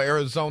Gambadoro,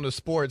 Arizona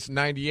Sports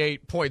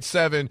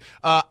 98.7.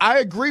 I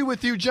agree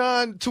with you,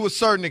 John, to a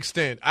certain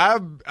extent.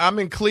 I'm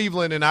in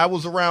Cleveland, and I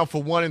was around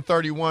for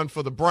 1-31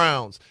 for the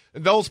Browns.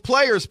 Those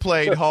players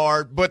played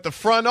hard, but the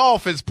front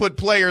office put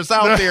players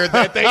out there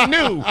that they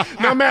knew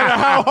no matter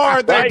how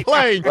hard they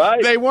played,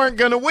 they weren't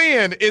going to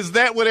win. Is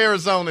that what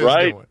Arizona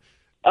is doing?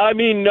 I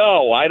mean,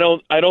 no, I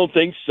don't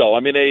think so. I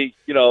mean, they've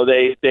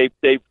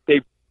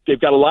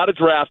got a lot of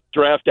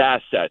draft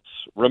assets.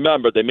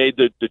 Remember, they made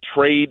the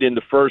trade in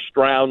the first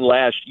round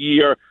last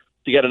year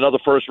to get another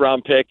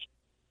first-round pick,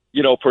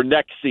 you know, for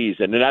next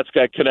season, and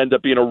that could end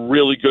up being a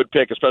really good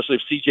pick, especially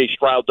if C.J.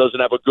 Stroud doesn't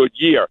have a good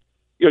year.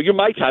 You know, you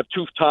might have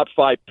 2 top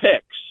 5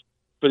 picks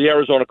for the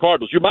Arizona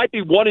Cardinals. You might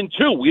be 1 and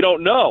 2. We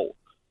don't know.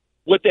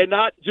 What they're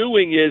not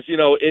doing is, you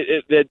know,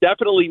 they're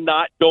definitely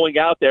not going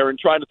out there and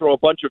trying to throw a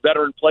bunch of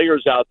veteran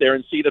players out there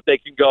and see that they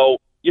can go,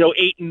 you know,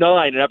 8 and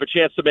 9 and have a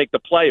chance to make the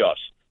playoffs,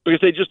 because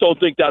they just don't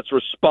think that's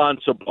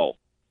responsible.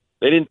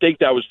 They didn't think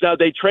that was. Now,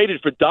 they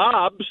traded for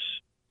Dobbs,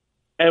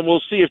 and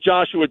we'll see if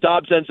Joshua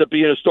Dobbs ends up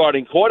being a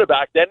starting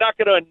quarterback. They're not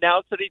going to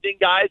announce anything,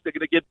 guys. They're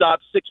going to give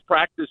Dobbs 6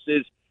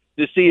 practices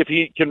to see if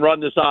he can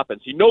run this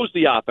offense. He knows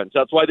the offense.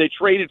 That's why they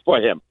traded for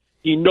him.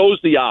 He knows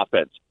the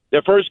offense.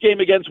 Their first game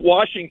against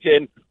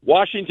Washington,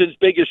 Washington's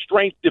biggest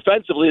strength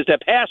defensively is their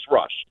pass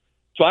rush.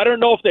 So I don't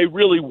know if they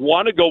really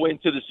want to go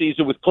into the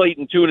season with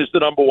Clayton Tune as the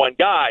number 1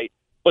 guy,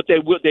 but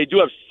they do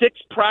have 6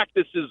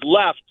 practices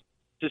left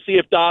to see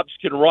if Dobbs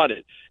can run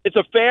it. It's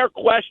a fair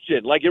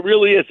question. Like, it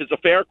really is. It's a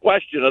fair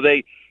question. Are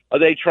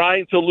they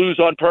trying to lose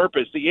on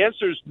purpose? The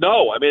answer is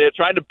no. I mean, they're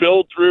trying to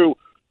build through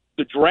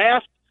the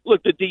draft.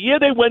 Look, the year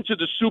they went to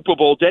the Super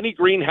Bowl, Denny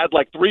Green had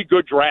like 3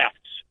 good drafts,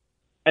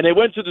 and they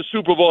went to the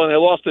Super Bowl and they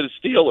lost to the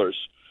Steelers.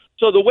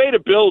 So the way to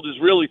build is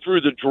really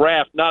through the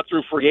draft, not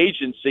through free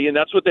agency, and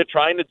that's what they're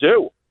trying to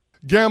do.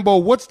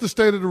 Gambo, what's the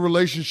state of the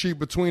relationship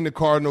between the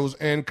Cardinals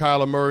and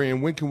Kyler Murray,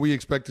 and when can we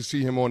expect to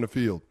see him on the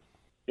field?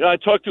 You know, I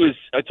talked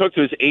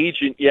to his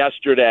agent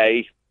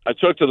yesterday. I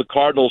talked to the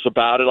Cardinals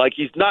about it. Like,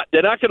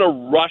 they're not going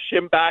to rush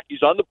him back.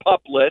 He's on the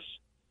PUP list,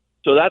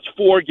 so that's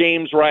 4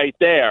 games right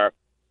there.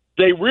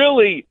 They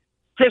really,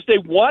 Chris, they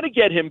want to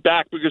get him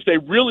back because they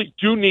really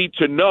do need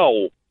to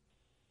know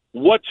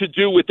what to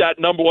do with that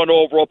number 1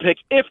 overall pick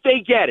if they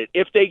get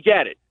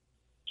it.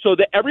 So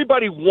that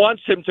everybody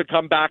wants him to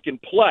come back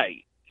and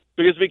play.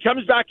 Because if he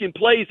comes back and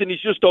plays and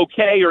he's just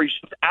okay, or he's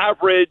just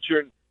average,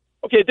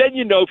 okay, then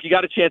you know if you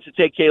got a chance to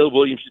take Caleb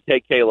Williams, you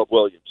take Caleb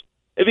Williams.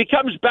 If he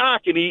comes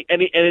back and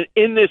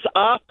in this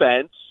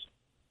offense,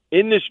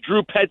 in this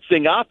Drew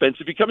Petzing offense,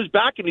 if he comes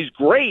back and he's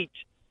great,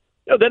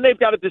 you know, then they've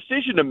got a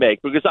decision to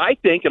make. Because I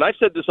think, and I've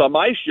said this on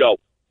my show,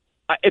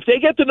 if they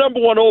get the number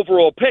 1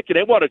 overall pick and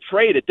they want to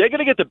trade it, they're going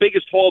to get the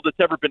biggest haul that's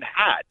ever been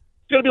had.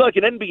 It's going to be like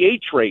an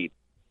NBA trade.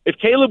 If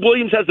Caleb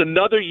Williams has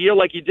another year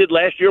like he did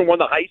last year and won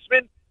the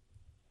Heisman,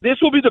 this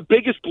will be the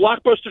biggest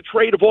blockbuster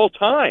trade of all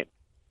time.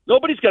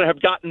 Nobody's going to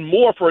have gotten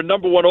more for a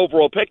number 1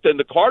 overall pick than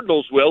the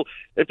Cardinals will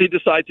if they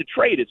decide to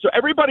trade it. So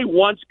everybody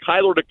wants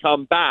Kyler to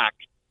come back.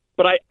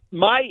 But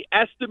my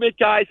estimate,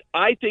 guys,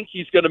 I think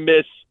he's going to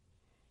miss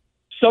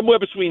somewhere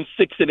between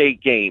 6 and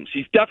 8 games.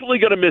 He's definitely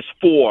going to miss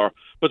 4,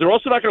 but they're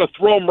also not going to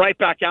throw him right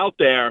back out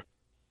there,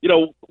 you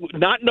know,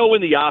 not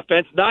knowing the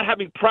offense, not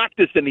having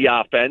practice in the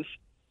offense.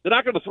 They're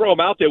not going to throw him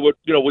out there with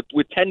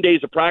 10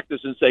 days of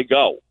practice and say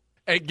go.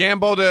 Hey,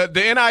 Gambo,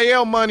 the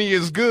NIL money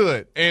is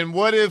good. And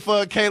what if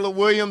Caleb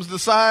Williams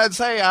decides,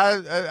 hey,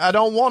 I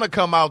don't want to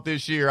come out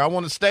this year. I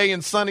want to stay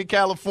in sunny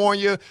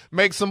California,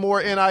 make some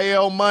more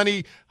NIL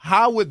money.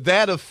 How would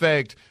that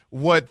affect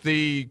what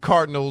the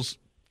Cardinals,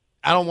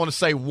 I don't want to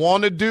say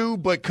want to do,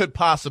 but could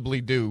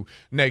possibly do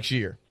next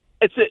year?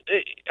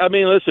 I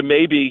mean, listen,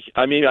 maybe.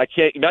 I mean, I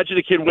can't imagine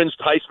a kid wins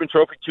Heisman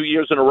Trophy 2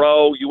 years in a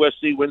row.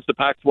 USC wins the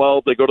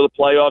Pac-12. They go to the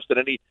playoffs, and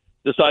then he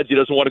decides he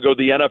doesn't want to go to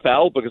the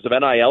NFL because of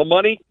NIL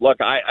money. Look,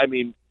 I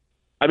mean,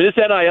 this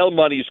NIL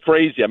money is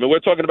crazy. I mean, we're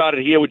talking about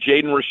it here with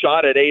Jaden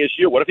Rashad at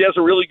ASU. What if he has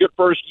a really good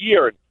first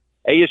year and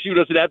ASU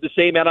doesn't have the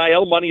same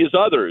NIL money as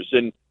others?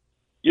 And,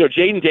 you know,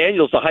 Jaden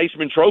Daniels, the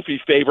Heisman Trophy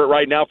favorite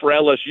right now for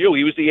LSU.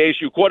 He was the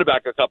ASU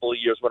quarterback a couple of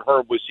years when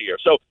Herb was here.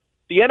 So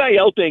the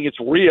NIL thing, it's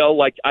real.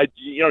 Like,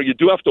 you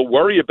do have to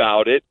worry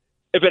about it.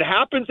 If it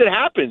happens, it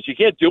happens. You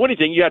can't do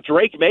anything. You got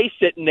Drake May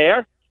sitting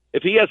there.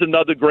 If he has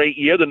another great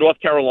year, the North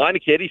Carolina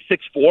kid, he's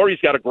 6'4", he's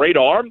got a great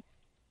arm.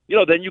 You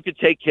know, then you could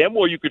take him,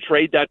 or you could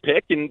trade that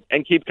pick and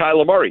keep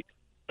Kyler Murray.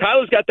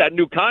 Kyler's got that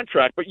new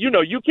contract, but, you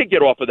know, you can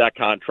get off of that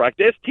contract.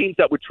 There's teams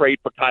that would trade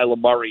for Kyler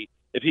Murray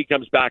if he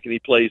comes back and he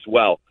plays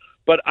well.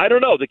 But I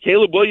don't know. The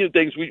Caleb Williams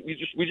things,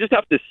 we just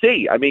have to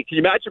see. I mean, can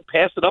you imagine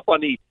passing up on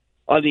the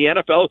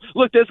NFL?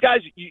 Look, there's guys,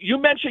 you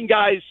mentioned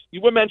guys,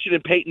 you were mentioning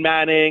Peyton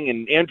Manning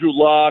and Andrew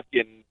Luck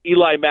and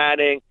Eli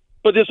Manning,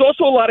 but there's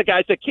also a lot of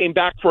guys that came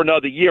back for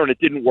another year and it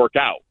didn't work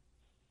out.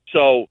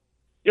 So,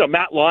 you know,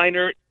 Matt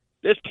Leinart,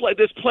 there's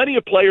plenty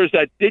of players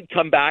that did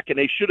come back and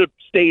they should have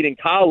stayed in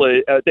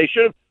college. They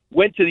should have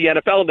went to the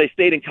NFL and they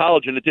stayed in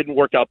college and it didn't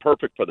work out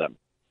perfect for them.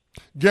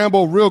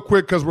 Gamble, real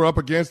quick, because we're up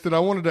against it, I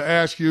wanted to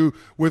ask you,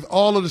 with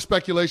all of the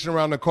speculation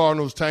around the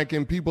Cardinals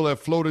tanking, people have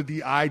floated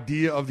the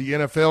idea of the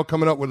NFL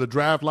coming up with a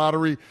draft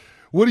lottery.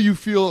 What do you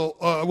feel?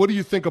 What do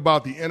you think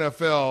about the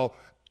NFL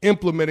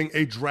implementing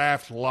a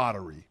draft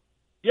lottery?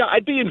 Yeah,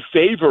 I'd be in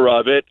favor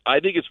of it.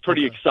 I think it's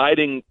pretty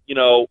exciting, you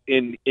know,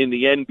 in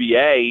the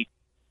NBA.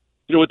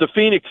 You know, with the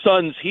Phoenix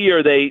Suns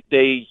here, they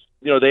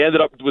ended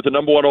up with the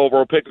number 1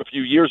 overall pick a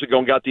few years ago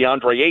and got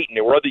DeAndre Ayton.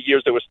 There were other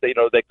years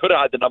they could have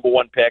had the number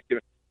 1 pick.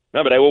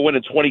 Remember, they were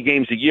winning 20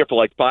 games a year for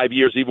like 5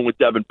 years, even with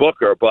Devin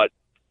Booker. But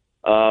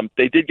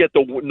they did get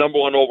the number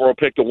 1 overall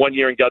pick the 1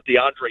 year and got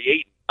DeAndre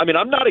Ayton. I mean,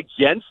 I'm not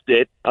against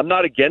it. I'm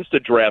not against the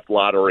draft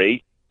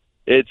lottery.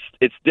 It's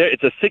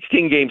a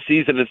 16-game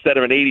season instead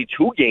of an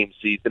 82-game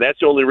season. That's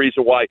the only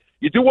reason why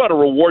you do want to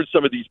reward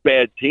some of these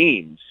bad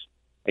teams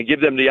and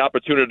give them the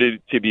opportunity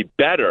to be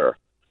better.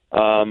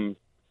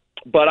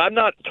 But I'm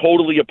not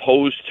totally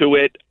opposed to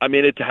it. I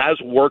mean, it has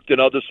worked in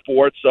other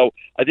sports, so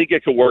I think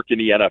it could work in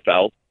the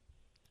NFL.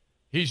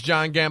 He's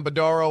John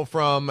Gambadoro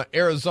from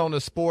Arizona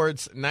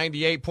Sports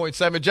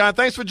 98.7. John,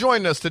 thanks for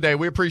joining us today.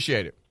 We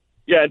appreciate it.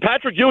 Yeah, and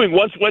Patrick Ewing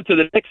once went to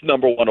the Knicks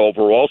number 1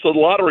 overall, so the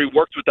lottery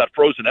works with that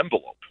frozen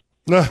envelope.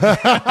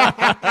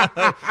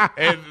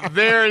 And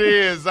there it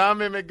is.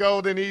 I'm Emmett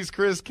Golden. He's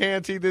Chris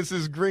Canty. This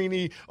is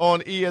Greeny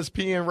on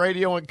ESPN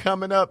Radio. And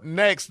coming up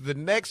next, the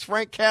next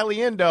Frank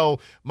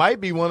Caliendo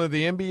might be one of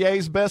the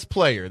NBA's best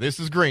player. This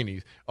is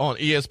Greeny on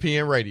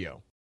ESPN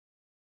Radio.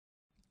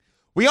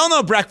 We all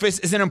know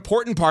breakfast is an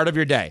important part of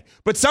your day,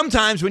 but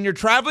sometimes when you're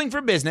traveling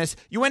for business,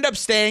 you end up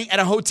staying at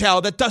a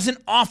hotel that doesn't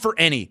offer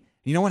any.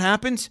 You know what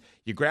happens?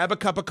 You grab a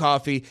cup of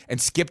coffee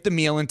and skip the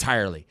meal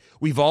entirely.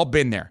 We've all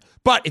been there.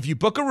 But if you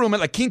book a room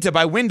at La Quinta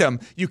by Wyndham,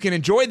 you can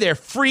enjoy their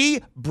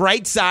free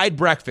Bright Side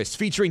breakfast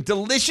featuring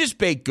delicious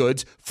baked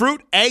goods,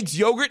 fruit, eggs,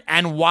 yogurt,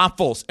 and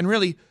waffles. And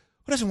really,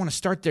 who doesn't want to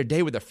start their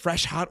day with a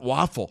fresh hot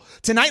waffle?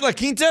 Tonight, La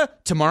Quinta,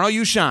 tomorrow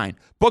you shine.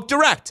 Book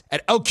direct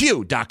at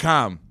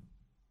lq.com.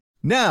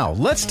 Now,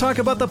 let's talk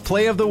about the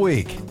play of the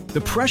week. The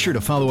pressure to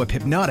follow up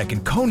Hypnotic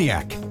and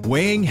Cognac,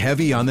 weighing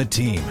heavy on the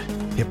team.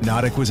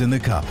 Hypnotic was in the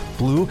cup,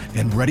 blue,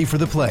 and ready for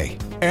the play.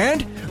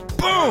 And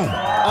boom!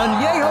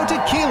 Añejo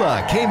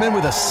Tequila came in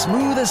with a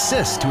smooth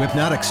assist to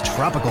Hypnotic's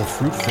tropical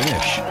fruit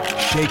finish.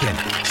 Shaken,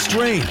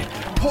 strained,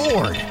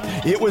 poured.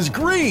 It was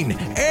green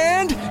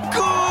and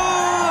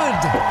good!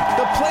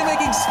 The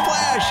playmaking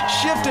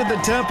splash shifted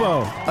the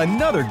tempo.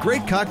 Another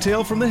great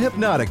cocktail from the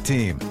Hypnotic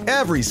team.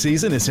 Every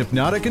season is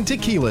Hypnotic and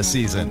Tequila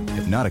season.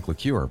 Hypnotic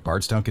Liqueur,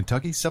 Bardstown,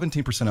 Kentucky,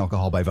 17%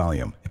 alcohol by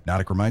volume.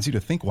 Hypnotic reminds you to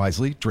think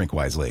wisely, drink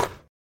wisely.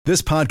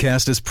 This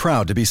podcast is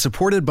proud to be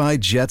supported by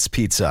Jets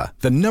Pizza,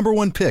 the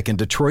 #1 pick in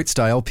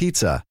Detroit-style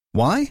pizza.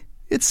 Why?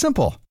 It's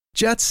simple.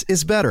 Jets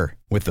is better.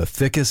 With the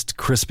thickest,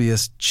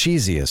 crispiest,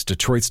 cheesiest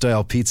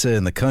Detroit-style pizza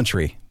in the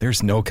country,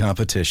 there's no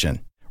competition.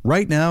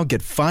 Right now,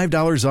 get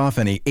 $5 off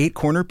any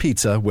 8-corner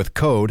pizza with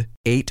code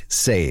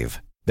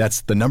 8SAVE.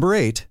 That's the number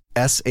 8,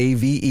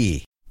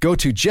 SAVE. Go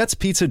to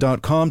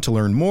jetspizza.com to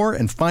learn more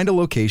and find a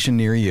location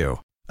near you.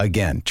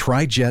 Again,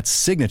 try Jet's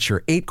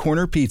signature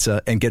 8-corner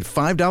pizza and get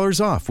 $5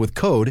 off with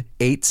code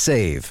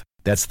 8SAVE.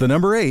 That's the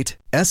number 8,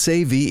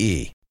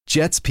 SAVE.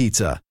 Jet's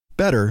Pizza.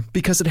 Better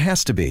because it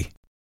has to be.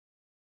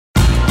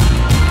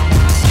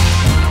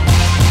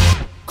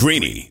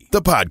 Greeny,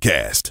 the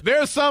podcast.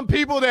 There's some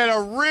people that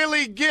are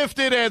really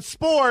gifted at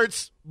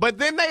sports, but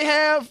then they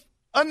have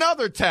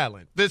another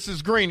talent. This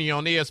is Greeny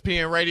on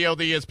ESPN Radio,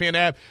 the ESPN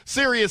app,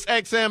 Sirius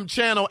XM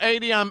Channel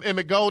 80. I'm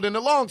Emmett Golden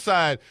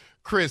alongside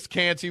Chris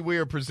Canty. We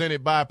are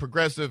presented by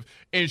Progressive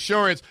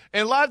Insurance.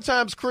 And a lot of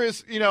times,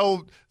 Chris, you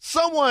know,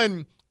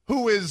 someone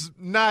who is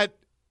not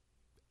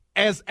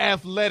as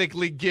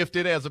athletically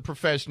gifted as a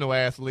professional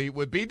athlete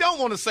would be. Don't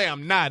want to say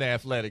I'm not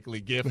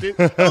athletically gifted,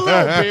 a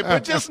little bit,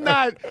 but just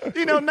not,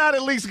 not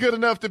at least good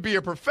enough to be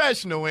a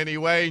professional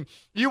anyway.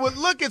 You would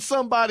look at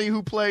somebody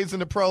who plays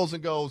in the pros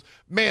and goes,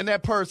 man,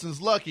 that person's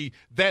lucky.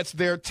 That's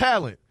their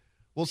talent.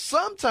 Well,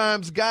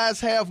 sometimes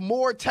guys have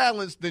more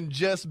talents than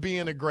just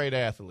being a great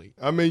athlete.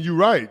 I mean, you're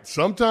right.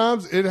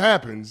 Sometimes it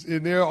happens,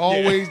 and there are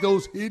always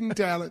those hidden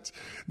talents,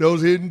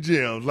 those hidden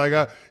gems.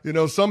 Like,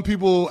 some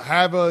people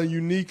have a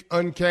unique,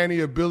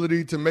 uncanny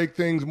ability to make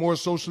things more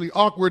socially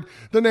awkward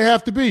than they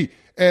have to be.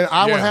 And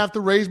I would have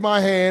to raise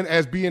my hand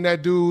as being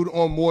that dude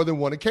on more than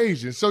one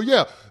occasion. So,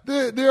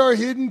 there are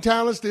hidden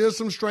talents. There's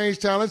some strange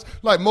talents.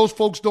 Like most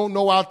folks don't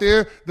know out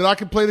there that I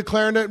can play the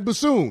clarinet and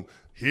bassoon.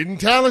 Hidden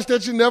talents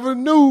that you never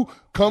knew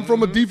come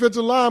from a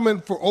defensive lineman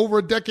for over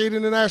a decade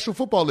in the National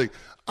Football League.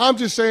 I'm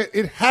just saying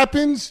it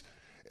happens,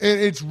 and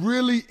it's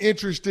really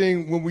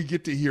interesting when we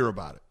get to hear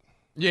about it.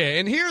 Yeah,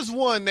 and here's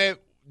one that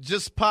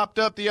just popped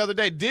up the other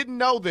day. Didn't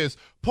know this.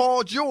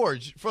 Paul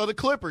George for the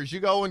Clippers. You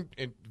go and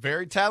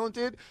very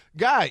talented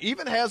guy.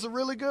 Even has a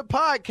really good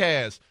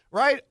podcast,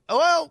 right?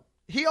 Well,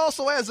 he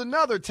also has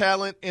another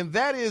talent, and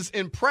that is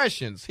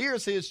impressions.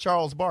 Here's his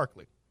Charles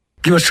Barkley.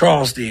 Give us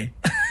Charles, then.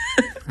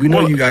 We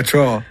know you got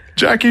Charles.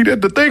 Jackie, to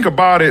think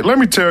about it, let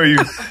me tell you.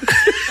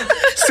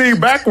 See,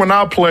 back when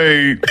I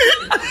played,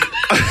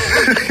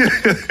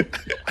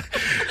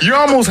 you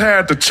almost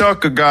had to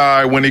chuck a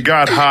guy when he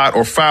got hot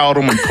or fouled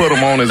him and put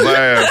him on his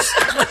ass.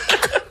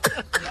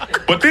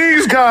 But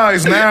these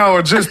guys now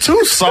are just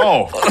too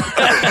soft.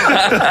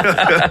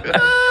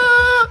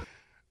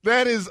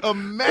 That is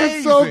amazing.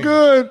 It's so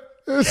good.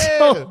 It's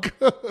so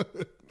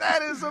good.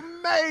 That is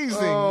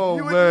amazing. Oh,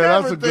 you would man,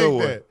 never that's a good think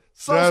one. that.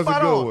 So that's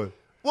spot a good on. one.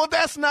 Well,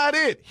 that's not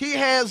it. He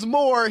has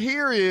more.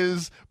 Here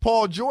is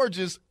Paul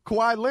George's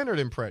Kawhi Leonard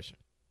impression.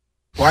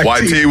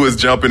 YT was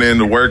jumping in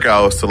the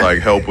workouts to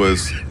help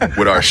us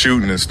with our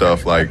shooting and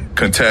stuff, like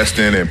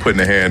contesting and putting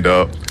a hand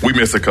up. We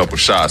missed a couple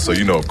shots, so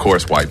of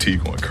course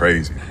YT going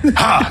crazy.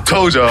 Ha!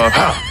 Told y'all,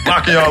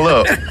 knocking y'all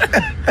up.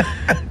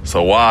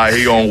 So why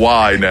he on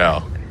Y now?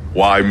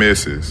 Why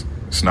misses?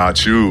 It's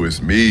not you,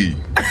 it's me.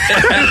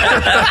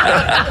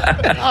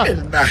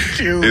 It's not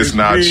you. It's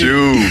not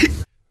you.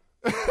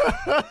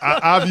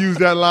 I've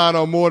used that line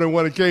on more than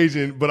one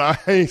occasion, but I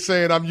ain't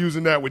saying I'm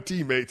using that with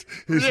teammates.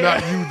 It's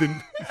not you,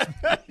 then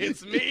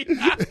it's me.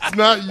 It's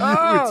not you,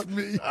 it's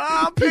me.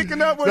 I'm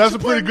picking up what That's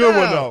you're a pretty putting good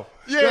down. one, though.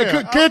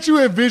 Yeah. Can't you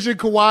envision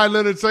Kawhi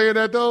Leonard saying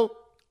that, though?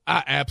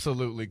 I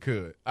absolutely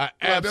could. I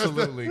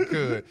absolutely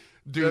could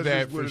do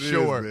that for what it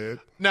sure. is, man.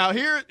 Now,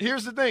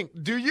 here's the thing.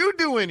 Do you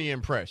do any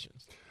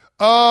impressions?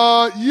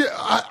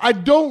 I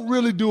don't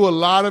really do a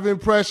lot of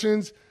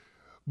impressions.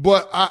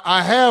 But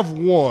I have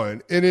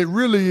one, and it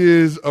really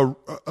is a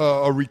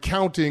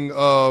recounting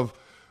of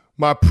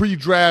my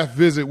pre-draft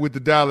visit with the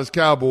Dallas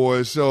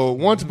Cowboys. So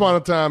once upon a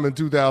time in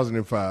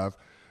 2005,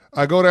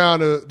 I go down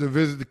to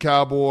visit the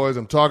Cowboys.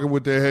 I'm talking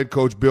with their head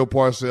coach, Bill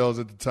Parcells,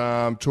 at the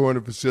time, touring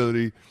the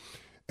facility.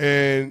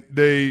 And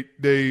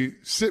they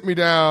sit me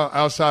down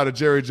outside of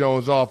Jerry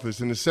Jones' office,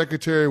 and the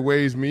secretary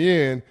waves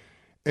me in,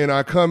 and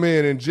I come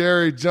in, and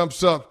Jerry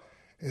jumps up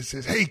and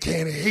says, hey,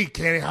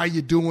 Kenny, how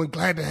you doing?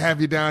 Glad to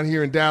have you down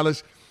here in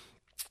Dallas.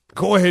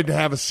 Go ahead and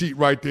have a seat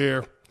right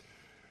there.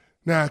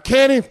 Now,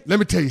 Kenny, let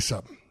me tell you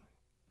something.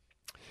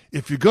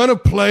 If you're going to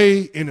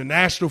play in the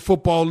National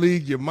Football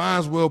League, you might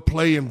as well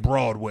play in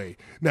Broadway.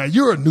 Now,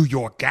 you're a New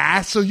York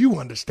guy, so you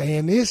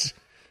understand this.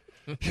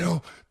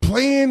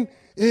 Playing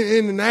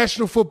in the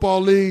National Football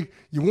League,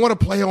 you want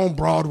to play on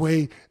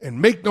Broadway, and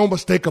make no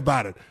mistake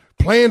about it.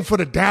 Playing for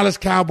the Dallas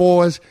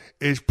Cowboys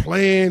is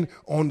playing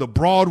on the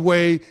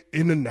Broadway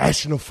in the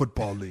National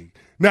Football League.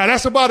 Now,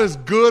 that's about as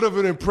good of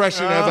an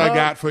impression as I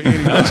got for any,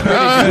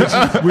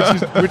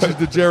 which is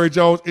the Jerry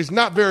Jones. It's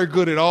not very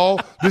good at all.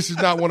 This is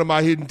not one of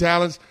my hidden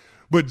talents.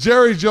 But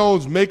Jerry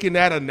Jones making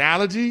that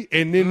analogy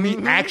and then me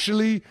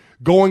actually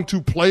going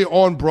to play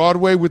on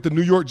Broadway with the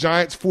New York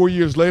Giants 4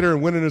 years later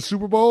and winning a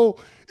Super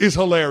Bowl is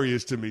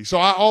hilarious to me. So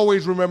I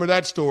always remember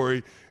that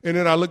story. And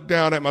then I look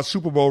down at my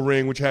Super Bowl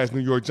ring, which has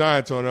New York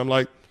Giants on it. I'm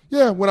like,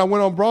 yeah, when I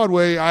went on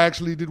Broadway, I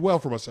actually did well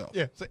for myself.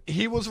 Yeah, so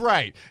he was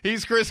right.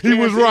 He's Chris He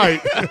was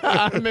right.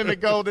 I'm Emmett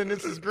Golden.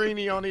 This is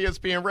Greeny on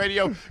ESPN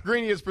Radio.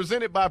 Greeny is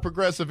presented by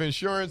Progressive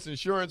Insurance.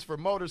 Insurance for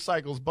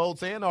motorcycles,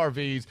 boats, and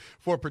RVs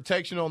for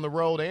protection on the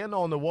road and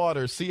on the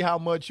water. See how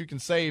much you can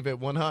save at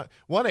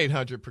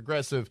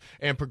 1-800-PROGRESSIVE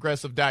and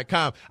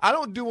Progressive.com. I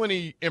don't do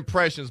any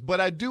impressions,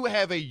 but I do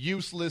have a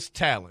useless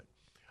talent.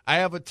 I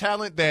have a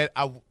talent that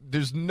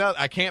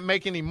I can't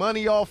make any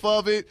money off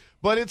of it,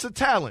 but it's a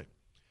talent.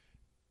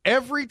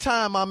 Every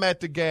time I'm at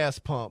the gas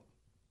pump,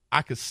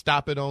 I could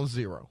stop it on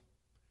zero.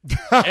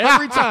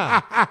 Every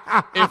time.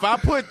 If I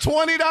put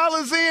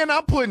 $20 in,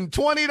 I'm putting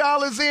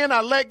 $20 in. I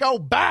let go,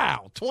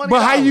 bow, $20.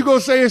 But how you going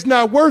to say it's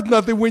not worth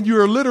nothing when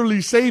you're literally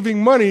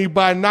saving money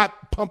by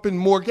not pumping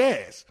more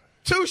gas?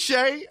 Touche.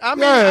 I mean,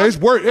 yeah,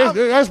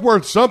 that's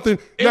worth something.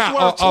 It's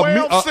now, worth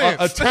 12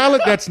 cents. A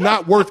talent that's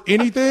not worth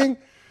anything,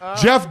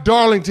 Jeff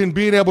Darlington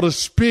being able to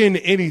spin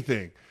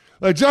anything.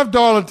 Like Jeff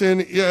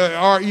Darlington,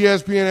 our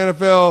ESPN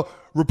NFL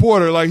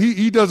reporter, like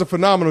he does a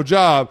phenomenal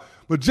job,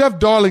 but Jeff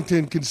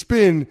Darlington can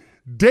spin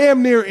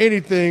damn near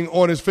anything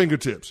on his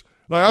fingertips.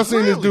 Like I've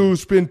seen this dude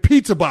spin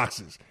pizza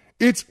boxes.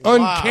 It's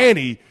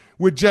uncanny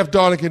what Jeff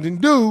Darlington can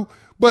do,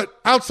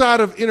 but outside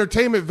of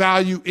entertainment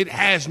value, it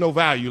has no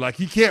value. Like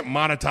he can't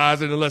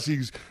monetize it unless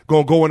he's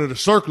going to go into the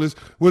circus.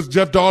 Was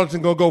Jeff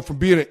Darlington going to go from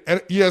being an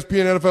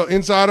ESPN NFL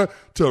insider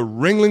to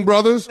Ringling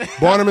Brothers,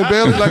 Barnum and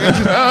Bailey?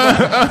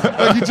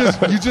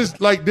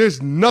 Like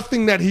there's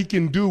nothing that he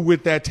can do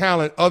with that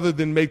talent other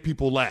than make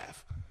people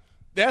laugh.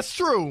 That's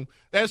true.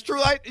 That's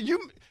true. I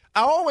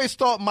always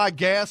thought my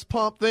gas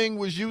pump thing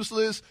was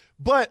useless,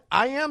 but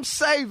I am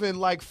saving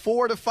like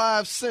 4 to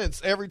 5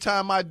 cents every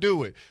time I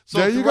do it.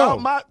 So throughout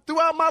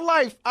my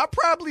life, I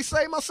probably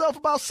save myself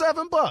about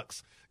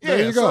 $7. Yeah,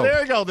 there you go. So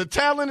there you go. The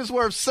talent is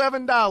worth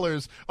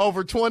 $7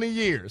 over 20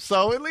 years.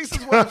 So at least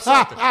it's worth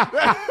something. At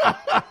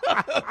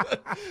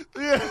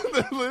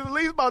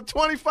least about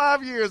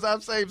 25 years,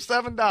 I've saved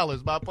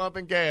 $7 by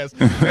pumping gas.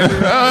 But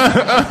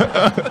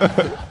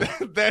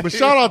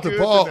shout out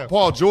to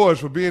Paul George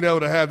for being able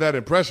to have that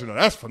impression.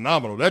 That's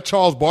phenomenal. That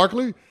Charles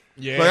Barkley.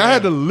 Yeah. Like I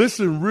had to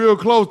listen real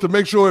close to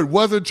make sure it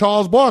wasn't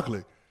Charles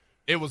Barkley.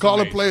 It was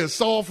calling players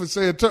soft and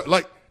saying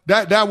like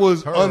that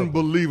was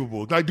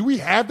unbelievable. Like, do we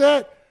have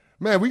that?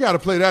 Man, we got to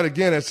play that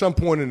again at some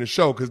point in the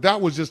show because that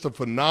was just a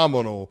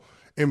phenomenal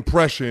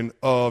impression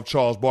of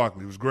Charles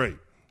Barkley. It was great.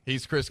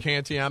 He's Chris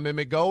Canty. I'm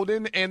Emmett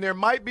Golden, and there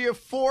might be a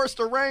forced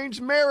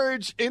arranged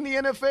marriage in the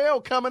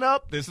NFL coming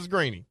up. This is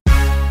Greeny.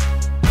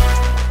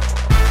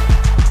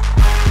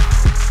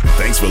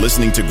 Thanks for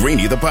listening to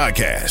Greeny the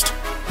podcast.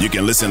 You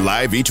can listen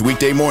live each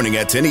weekday morning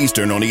at 10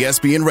 Eastern on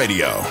ESPN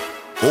Radio.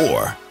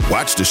 Or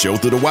watch the show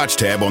through the Watch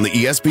tab on the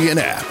ESPN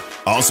app.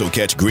 Also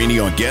catch Greeny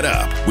on Get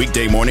Up,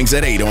 weekday mornings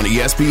at 8 on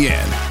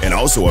ESPN. And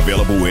also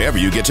available wherever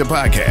you get your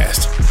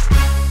podcast.